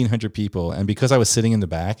 1,900 people. And because I was sitting in the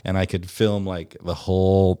back and I could film like the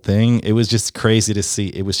whole thing, it was just crazy to see.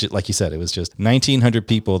 It was just, like you said, it was just 1,900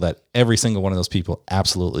 people that every single one of those people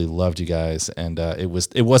absolutely loved you guys. And it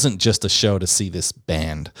wasn't just a show to see this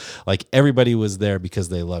band. Like, everybody was there because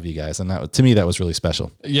they love you guys. And that, to me, that was really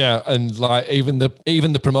special. Yeah. And like, even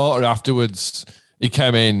the promoter afterwards, he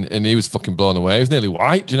came in and he was fucking blown away. He was nearly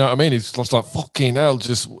white. Do you know what I mean? He's just like, fucking hell,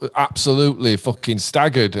 just absolutely fucking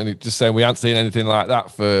staggered. And he just saying we hadn't seen anything like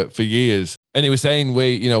that for years. And he was saying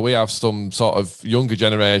we have some sort of younger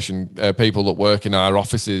generation people that work in our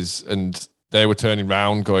offices, and they were turning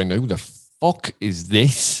around going, who the fuck is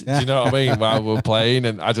this? Do you know what I mean? While we're playing.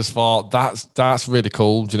 And I just thought that's really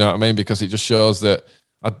cool. Do you know what I mean? Because it just shows that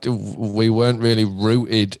we weren't really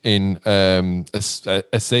rooted in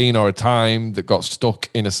a scene or a time that got stuck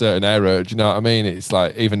in a certain era. Do you know what I mean? It's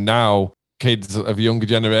like, even now, kids of younger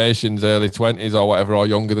generations, early 20s or whatever, or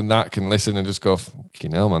younger than that, can listen and just go,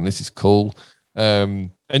 fucking hell, man, this is cool.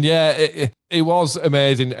 And yeah, it was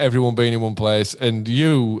amazing, everyone being in one place. And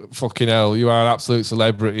you, fucking hell, you are an absolute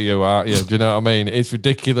celebrity, you are. Yeah, do you know what I mean? It's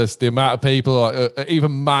ridiculous, the amount of people,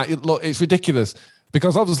 look, it's ridiculous.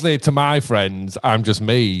 Because obviously, to my friends, I'm just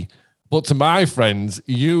me. But to my friends,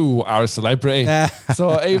 you are a celebrity.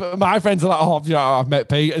 So even my friends are like, oh, I've met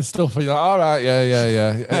Pete and stuff. And you're like, all right,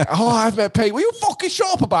 yeah. Oh, I've met Pete. Will you fucking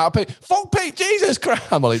shut up about Pete? Fuck Pete, Jesus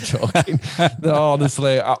Christ. I'm only joking. No,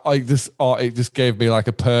 honestly, it just gave me like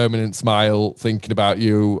a permanent smile thinking about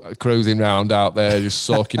you cruising around out there, just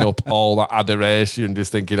soaking up all that adoration,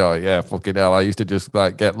 just thinking, oh, yeah, fucking hell. I used to just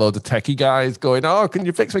like get loads of techie guys going, oh, can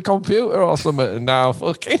you fix my computer or something? And now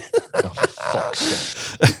fucking... oh, fuck's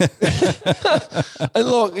sake. And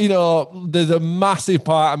look, there's a massive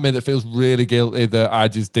part of me that feels really guilty that I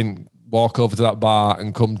just didn't walk over to that bar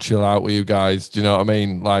and come chill out with you guys. Do you know what I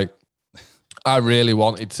mean? Like, I really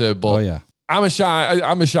wanted to, but I'm a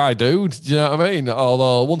shy dude. Do you know what I mean?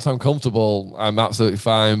 Although once I'm comfortable, I'm absolutely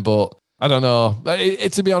fine. But I don't know.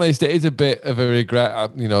 To be honest, it is a bit of a regret.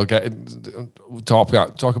 Talk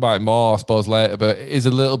about it more, I suppose, later. But it is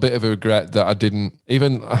a little bit of a regret that I didn't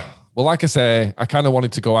even. Well, like I say, I kind of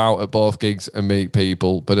wanted to go out at both gigs and meet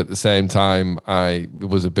people, but at the same time, I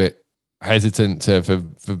was a bit hesitant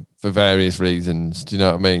for various reasons. Do you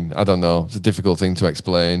know what I mean? I don't know. It's a difficult thing to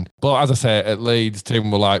explain. But as I say, at Leeds,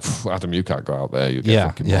 Tim were like, Adam, you can't go out there. You get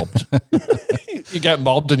fucking mobbed. You get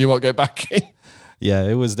mobbed and you won't get back in. Yeah,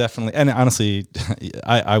 it was definitely, and honestly,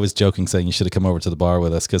 I was joking saying you should have come over to the bar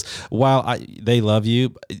with us, because while they love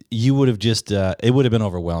you, you would have just, it would have been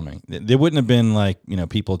overwhelming. There wouldn't have been like,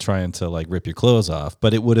 people trying to like rip your clothes off,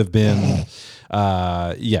 but it would have been,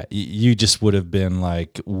 you just would have been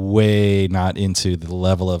like way not into the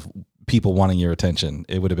level of people wanting your attention.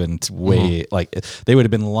 It would have been way like they would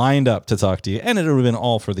have been lined up to talk to you, and it would have been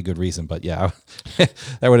all for the good reason. But yeah,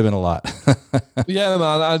 that would have been a lot. Yeah,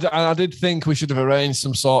 man. I did think we should have arranged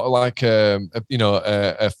some sort of like a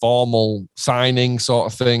formal signing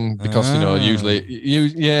sort of thing, because usually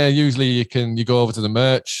you go over to the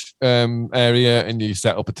merch area and you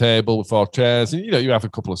set up a table with 4 chairs, and you have a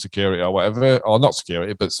couple of security or whatever, or not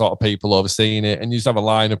security, but sort of people overseeing it, and you just have a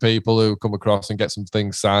line of people who come across and get some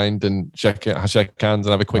things signed and shake hands and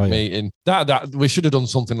have a quick meeting. That we should have done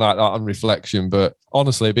something like that on reflection. But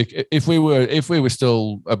honestly, if we were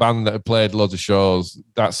still a band that had played loads of shows,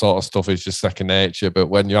 that sort of stuff is just second nature. But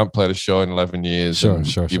when you haven't played a show in 11 years, sure.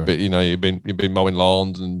 You've been mowing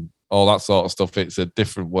lawns and all that sort of stuff, it's a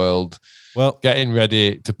different world. Well, getting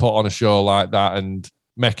ready to put on a show like that and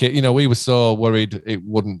make it, we were so worried it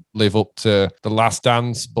wouldn't live up to The Last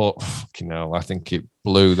Dance, but I think it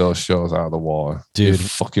blew those shows out of the water. Dude,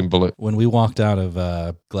 fucking blew. When we walked out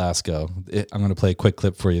of Glasgow, I'm going to play a quick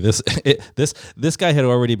clip for you. This guy had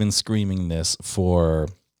already been screaming this for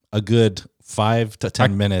a good 5 to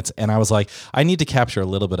 10 minutes, and I was like, I need to capture a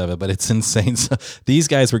little bit of it, but it's insane. So these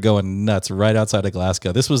guys were going nuts right outside of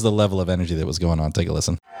Glasgow. This was the level of energy that was going on. Take a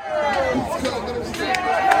listen.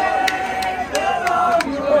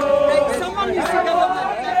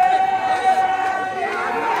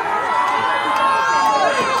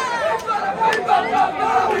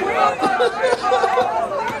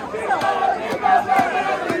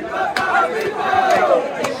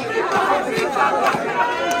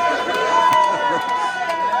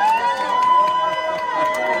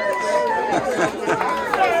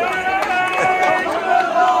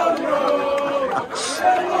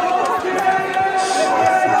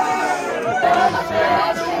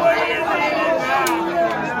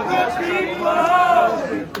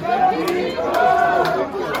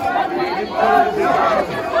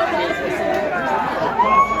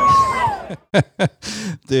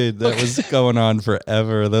 Dude, that was going on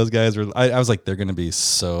forever. Those guys were, I was like, they're going to be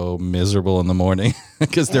so miserable in the morning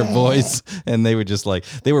because their voice, and they were just like,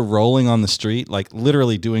 they were rolling on the street, like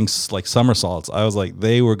literally doing like somersaults. I was like,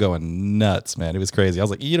 they were going nuts, man. It was crazy. I was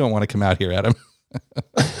like, you don't want to come out here, Adam.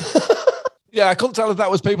 Yeah, I couldn't tell if that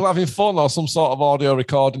was people having fun or some sort of audio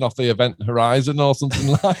recording off the Event Horizon or something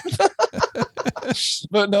like that.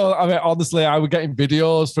 But no, I mean, honestly, I was getting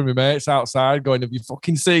videos from my mates outside going, have you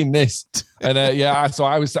fucking seen this? And yeah, so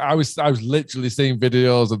I was literally seeing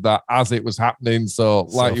videos of that as it was happening. So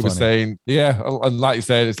like you were saying, yeah, and like you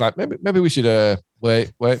said, it's like, maybe we should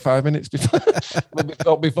wait 5 minutes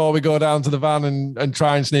before we go down to the van and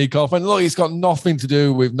try and sneak off. And look, it's got nothing to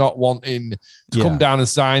do with not wanting to come down and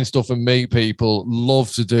sign stuff and meet people.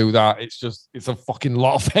 Love to do that. It's a fucking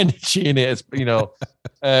lot of energy in it, you know.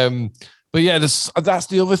 But yeah, that's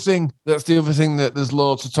the other thing. That's the other thing that there's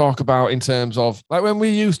loads to talk about in terms of, like, when we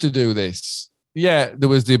used to do this, yeah, there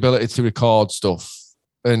was the ability to record stuff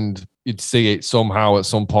and you'd see it somehow at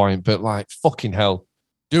some point. But like, fucking hell,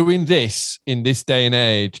 doing this in this day and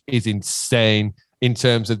age is insane in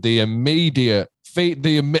terms of the immediate, I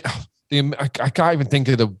can't even think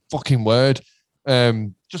of the fucking word.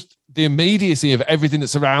 Just the immediacy of everything that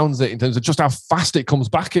surrounds it in terms of just how fast it comes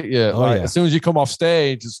back at you. As soon as you come off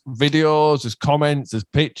stage, there's videos, there's comments, there's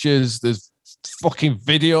pictures, there's fucking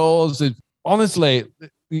videos. Honestly,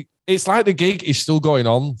 it's like the gig is still going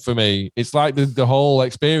on for me. It's like the whole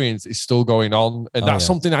experience is still going on. And that is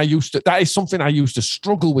something I used to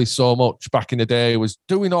struggle with so much back in the day, was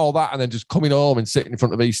doing all that and then just coming home and sitting in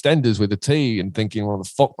front of EastEnders with a tea and thinking, well, the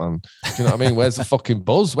fuck, man. Do you know what I mean? Where's the fucking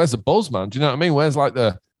buzz? Where's the buzz, man? Do you know what I mean? Where's like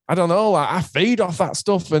I don't know, like, I feed off that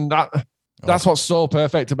stuff, and that's what's so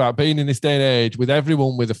perfect about being in this day and age with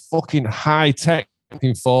everyone with a fucking high-tech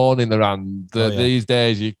phone in their hand. These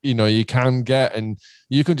days, you can get, and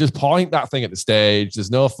you can just point that thing at the stage.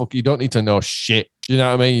 There's no you don't need to know shit. You know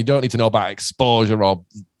what I mean? You don't need to know about exposure or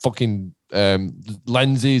fucking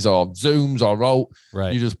lenses or zooms or roll.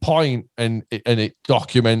 Right. You just point and it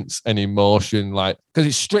documents an emotion, like, because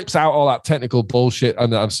it strips out all that technical bullshit.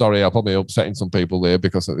 And I'm sorry, I'm probably upsetting some people there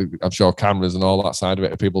because I'm sure cameras and all that side of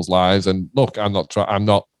it are people's lives. And look, I'm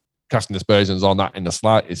not casting aspersions on that in the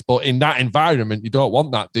slightest, but in that environment, you don't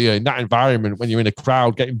want that, do you? In that environment, when you're in a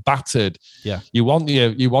crowd getting battered, you want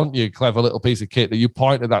your clever little piece of kit that you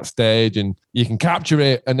point at that stage and you can capture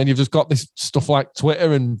it. And then you've just got this stuff like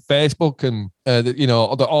Twitter and Facebook and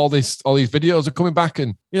all these videos are coming back.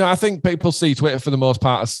 And I think people see Twitter for the most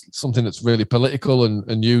part as something that's really political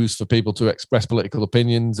and used for people to express political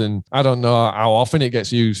opinions. And I don't know how often it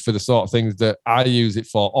gets used for the sort of things that I use it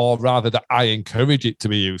for, or rather that I encourage it to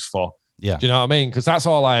be used for. Yeah. Do you know what I mean? Because that's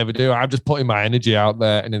all I ever do. I'm just putting my energy out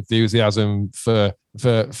there and enthusiasm for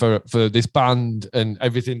this band and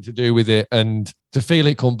everything to do with it. And to feel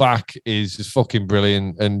it come back is just fucking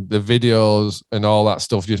brilliant. And the videos and all that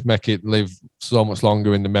stuff just make it live so much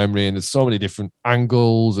longer in the memory. And there's so many different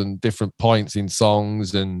angles and different points in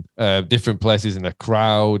songs and different places in the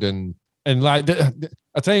crowd. And like,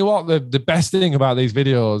 I tell you what, the best thing about these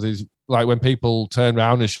videos is, like, when people turn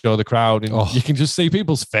around and show the crowd and you can just see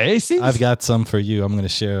people's faces. I've got some for you. I'm going to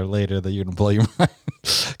share later that you're going to blow your mind.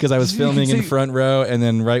 Because I was filming in front row, and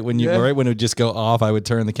then right when it would just go off, I would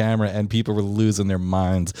turn the camera and people were losing their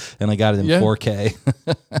minds. And I got it in 4K.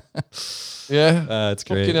 It's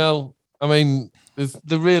great. Fucking hell. I mean,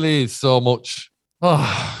 there really is so much.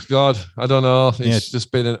 Oh God, I don't know. It's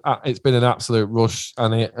just been an absolute rush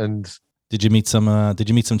on it. And did you meet some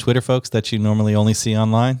Twitter folks that you normally only see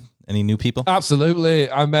online? Any new people? Absolutely.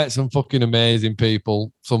 I met some fucking amazing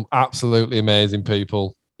people. Some absolutely amazing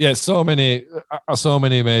people. Yeah, so many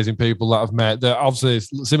amazing people that I've met. That obviously,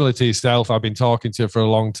 similar to yourself, I've been talking to for a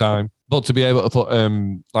long time. But to be able to put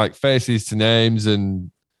like faces to names, and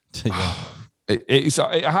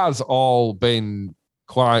it has all been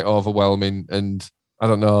quite overwhelming. And I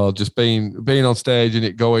don't know, just being on stage and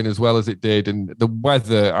it going as well as it did, and the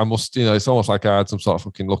weather. It's almost like I had some sort of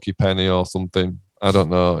fucking lucky penny or something. I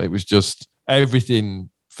don't know. It was just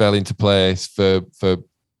everything fell into place for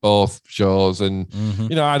both shows. And,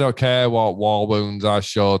 I don't care what war wounds I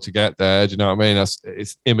show to get there. Do you know what I mean?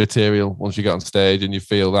 It's immaterial once you get on stage and you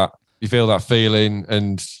feel that feeling.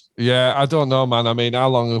 And yeah, I don't know, man. I mean, how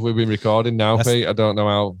long have we been recording now, Pete? I don't know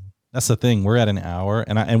how. That's the thing. We're at an hour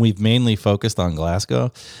and we've mainly focused on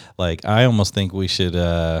Glasgow. Like, I almost think we should,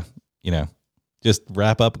 just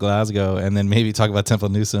wrap up Glasgow and then maybe talk about Temple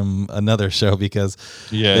Newsam another show, because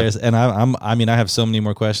I have so many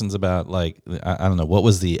more questions about, like, I don't know, what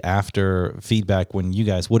was the after feedback what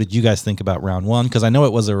did you guys think about round one? Because I know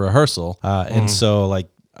it was a rehearsal. And so, like,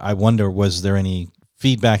 I wonder, was there any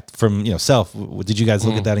feedback from, self? Did you guys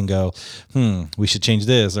look at that and go, we should change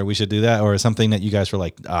this or we should do that, or something that you guys were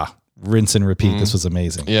like, rinse and repeat, this was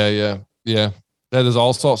amazing? Yeah. There's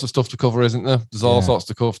all sorts of stuff to cover, isn't there? There's all sorts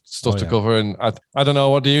of stuff to cover, and I don't know.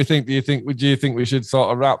 What do you think? Do you think we should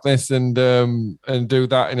sort of wrap this and do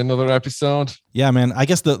that in another episode? Yeah, man. I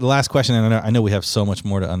guess the last question, and I know we have so much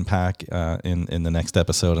more to unpack in the next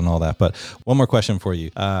episode and all that, but one more question for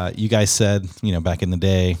you. You guys said, back in the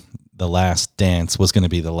day, The Last Dance was going to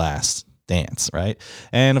be the last dance, right?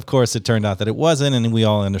 And of course, it turned out that it wasn't, and we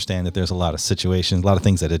all understand that there's a lot of situations, a lot of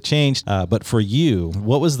things that had changed. But for you,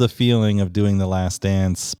 what was the feeling of doing The Last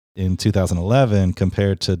Dance in 2011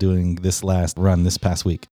 compared to doing this last run this past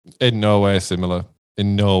week? In no way similar. I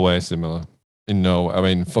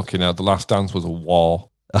mean, fucking hell, The Last Dance was a war.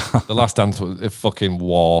 The Last Dance was a fucking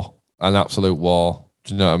war, an absolute war.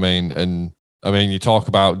 Do you know what I mean? And I mean, I talk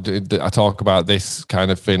about this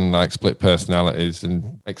kind of thing, like split personalities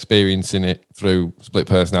and experiencing it through split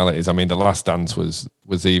personalities. I mean, The Last Dance was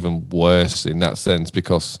even worse in that sense,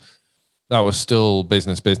 because that was still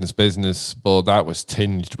business, but that was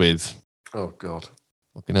tinged with, oh God,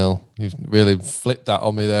 fucking hell, you've really flipped that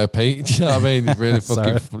on me there, Pete. Do you know what I mean? You've really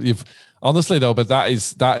fucking, honestly though, but that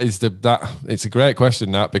is it's a great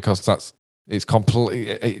question, that, because it's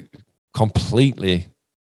completely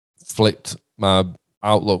flipped my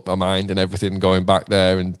outlook, my mind and everything, going back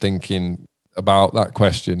there and thinking about that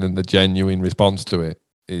question, and the genuine response to it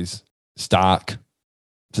is stark,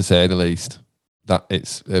 to say the least. That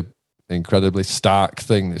it's an incredibly stark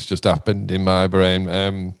thing that's just happened in my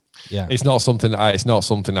brain. It's not something I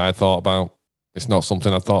thought about. It's not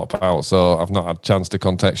something I thought about, so I've not had a chance to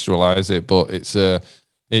contextualize it, but it's a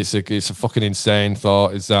fucking insane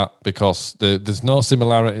thought, is that, because there's no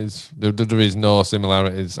similarities. There is no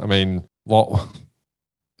similarities. I mean,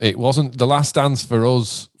 it wasn't The Last Dance for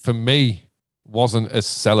us, for me, wasn't a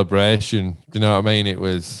celebration. Do you know what I mean? It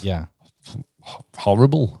was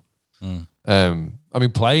horrible. I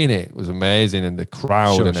mean, playing it was amazing, and the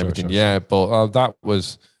crowd and everything. But that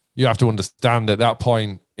was, you have to understand, at that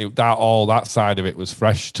point, that side of it was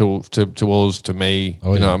fresh to us, to me.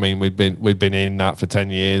 You know what I mean? We'd been in that for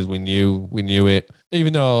 10 years. We knew it.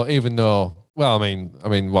 Even though, well, I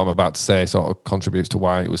mean, what I'm about to say sort of contributes to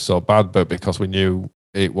why it was so bad, but because we knew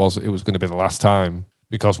it was going to be the last time,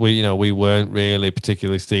 because we weren't really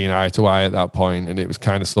particularly seeing eye to eye at that point, and it was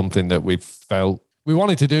kind of something that we felt we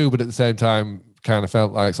wanted to do, but at the same time, kind of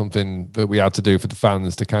felt like something that we had to do for the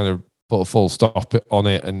fans to kind of put a full stop on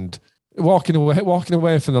it. And walking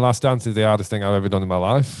away from The Last Dance is the hardest thing I've ever done in my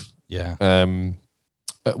life.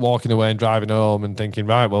 Walking away and driving home and thinking,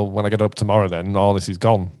 right, well, when I get up tomorrow, then all this is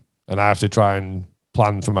gone, and I have to try and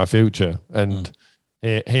plan for my future. And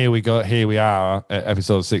here we are at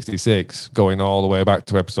episode 66, going all the way back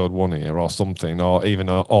to episode 1 here, or something, or even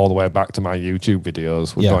all the way back to my YouTube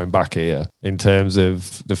videos. We're going back here in terms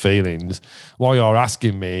of the feelings. What you're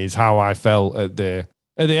asking me is how I felt at the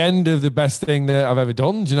end of the best thing that I've ever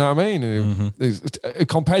done. Do you know what I mean?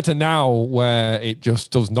 Compared to now, where it just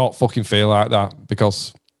does not fucking feel like that,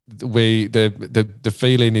 because the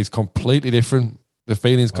feeling is completely different. The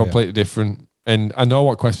feeling is completely different. And I know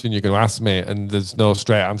what question you're going to ask me, and there's no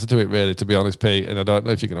straight answer to it, really, to be honest, Pete. And I don't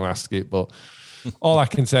know if you're going to ask it, but all I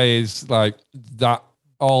can say is, like, that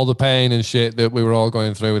all the pain and shit that we were all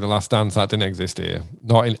going through with The Last Dance, that didn't exist here,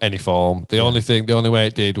 not in any form. The only way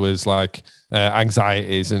it did was like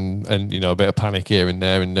anxieties and a bit of panic here and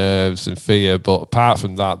there, and nerves and fear. But apart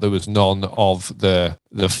from that, there was none of the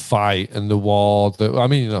fight and the war. I don't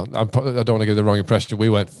want to give the wrong impression. We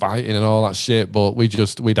weren't fighting and all that shit, but we'd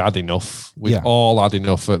had enough. We'd all had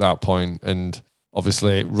enough at that point. And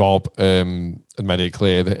obviously, Rob had made it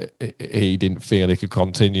clear that he didn't feel he could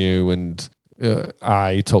continue, and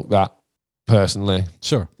I took that personally,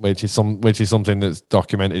 which is something that's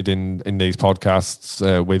documented in these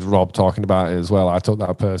podcasts with Rob talking about it as well. I took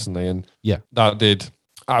that personally, and that did.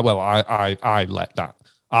 I let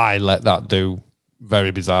that do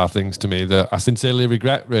very bizarre things to me that I sincerely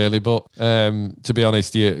regret, really. But to be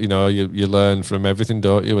honest, you learn from everything,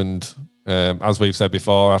 don't you? And as we've said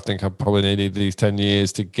before, I think I probably needed these 10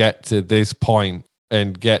 years to get to this point,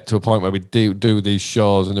 and get to a point where we do these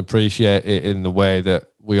shows and appreciate it in the way that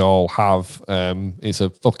we all have. It's a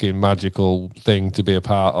fucking magical thing to be a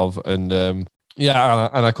part of. And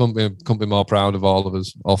and I couldn't be more proud of all of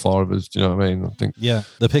us, all four of us. Do you know what I mean? I think. Yeah,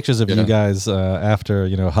 the pictures of you guys after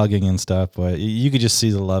hugging and stuff, but you could just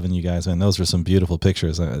see the love in you guys, man. Those were some beautiful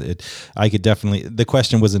pictures. I could definitely. The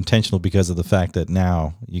question was intentional because of the fact that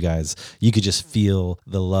now you could just feel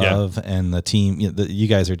the love and the team. You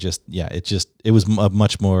guys are just it was a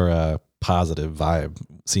much more positive vibe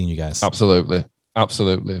seeing you guys. Absolutely.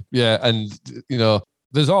 Absolutely. Yeah. And, you know,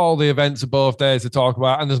 there's all the events of both days to talk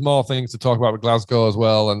about, and there's more things to talk about with Glasgow as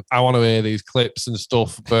well. And I want to hear these clips and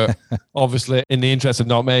stuff. But obviously, in the interest of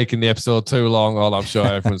not making the episode too long, I'm sure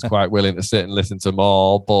everyone's quite willing to sit and listen to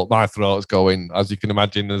more. But my throat's going, as you can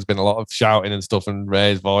imagine, there's been a lot of shouting and stuff and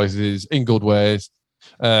raised voices in good ways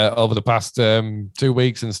over the past 2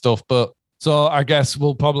 weeks and stuff. But so I guess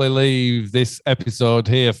we'll probably leave this episode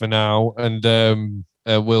here for now, and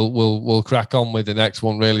we'll crack on with the next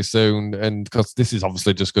one really soon. And because this is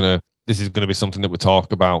obviously gonna be something that we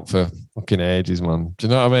talk about for fucking ages, man. Do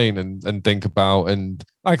you know what I mean? And think about, and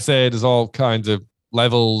like I say, there's all kinds of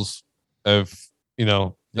levels of, you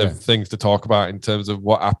know, of things to talk about in terms of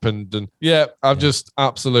what happened. And I've just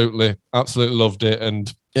absolutely loved it.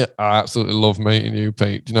 And I absolutely love meeting you,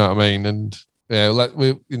 Pete. Do you know what I mean? And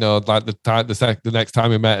the next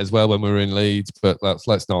time we met as well when we were in Leeds, but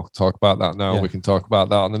let's not talk about that now. We can talk about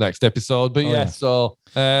that on the next episode. But so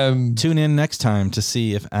tune in next time to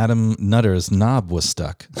see if Adam Nutter's knob was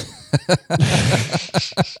stuck.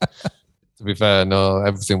 To be fair, no,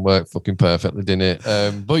 everything worked fucking perfectly, didn't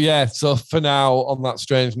it? But so for now, on that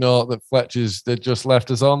strange note that Fletcher's that just left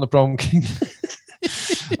us on the Prom King.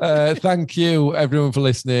 Thank you everyone for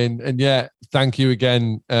listening, and thank you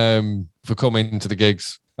again for coming to the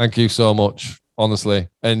gigs. Thank you so much, honestly.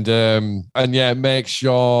 And make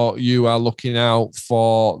sure you are looking out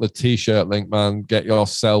for the t-shirt link, man. Get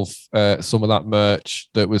yourself some of that merch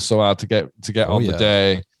that was so hard to get on the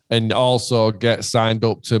day. And also get signed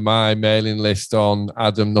up to my mailing list on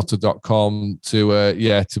adamnutter.com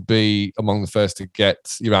to be among the first to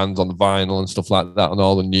get your hands on the vinyl and stuff like that, and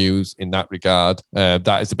all the news in that regard.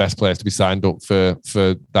 That is the best place to be signed up for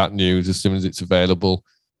that news as soon as it's available.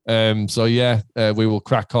 We will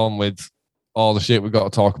crack on with all the shit we've got to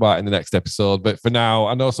talk about in the next episode. But for now,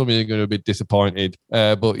 I know some of you are going to be disappointed.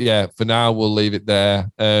 For now, we'll leave it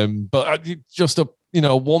there.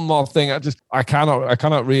 One more thing. I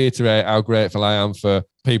cannot reiterate how grateful I am for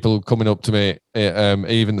people coming up to me,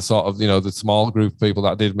 even the sort of, the small group of people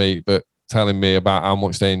that I did meet, but telling me about how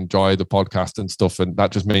much they enjoy the podcast and stuff. And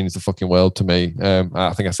that just means the fucking world to me.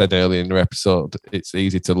 I think I said earlier in the episode, it's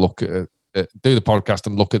easy to look at do the podcast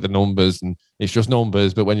and look at the numbers, and it's just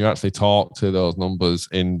numbers. But when you actually talk to those numbers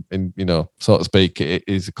in so to speak, it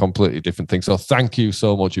is a completely different thing. So thank you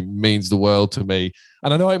so much. It means the world to me.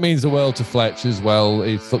 And I know it means the world to Fletch as well.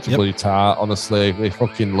 He's such a bloody tart, honestly. He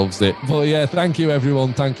fucking loves it. But thank you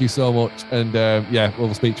everyone. Thank you so much. And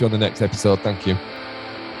we'll speak to you on the next episode. Thank you.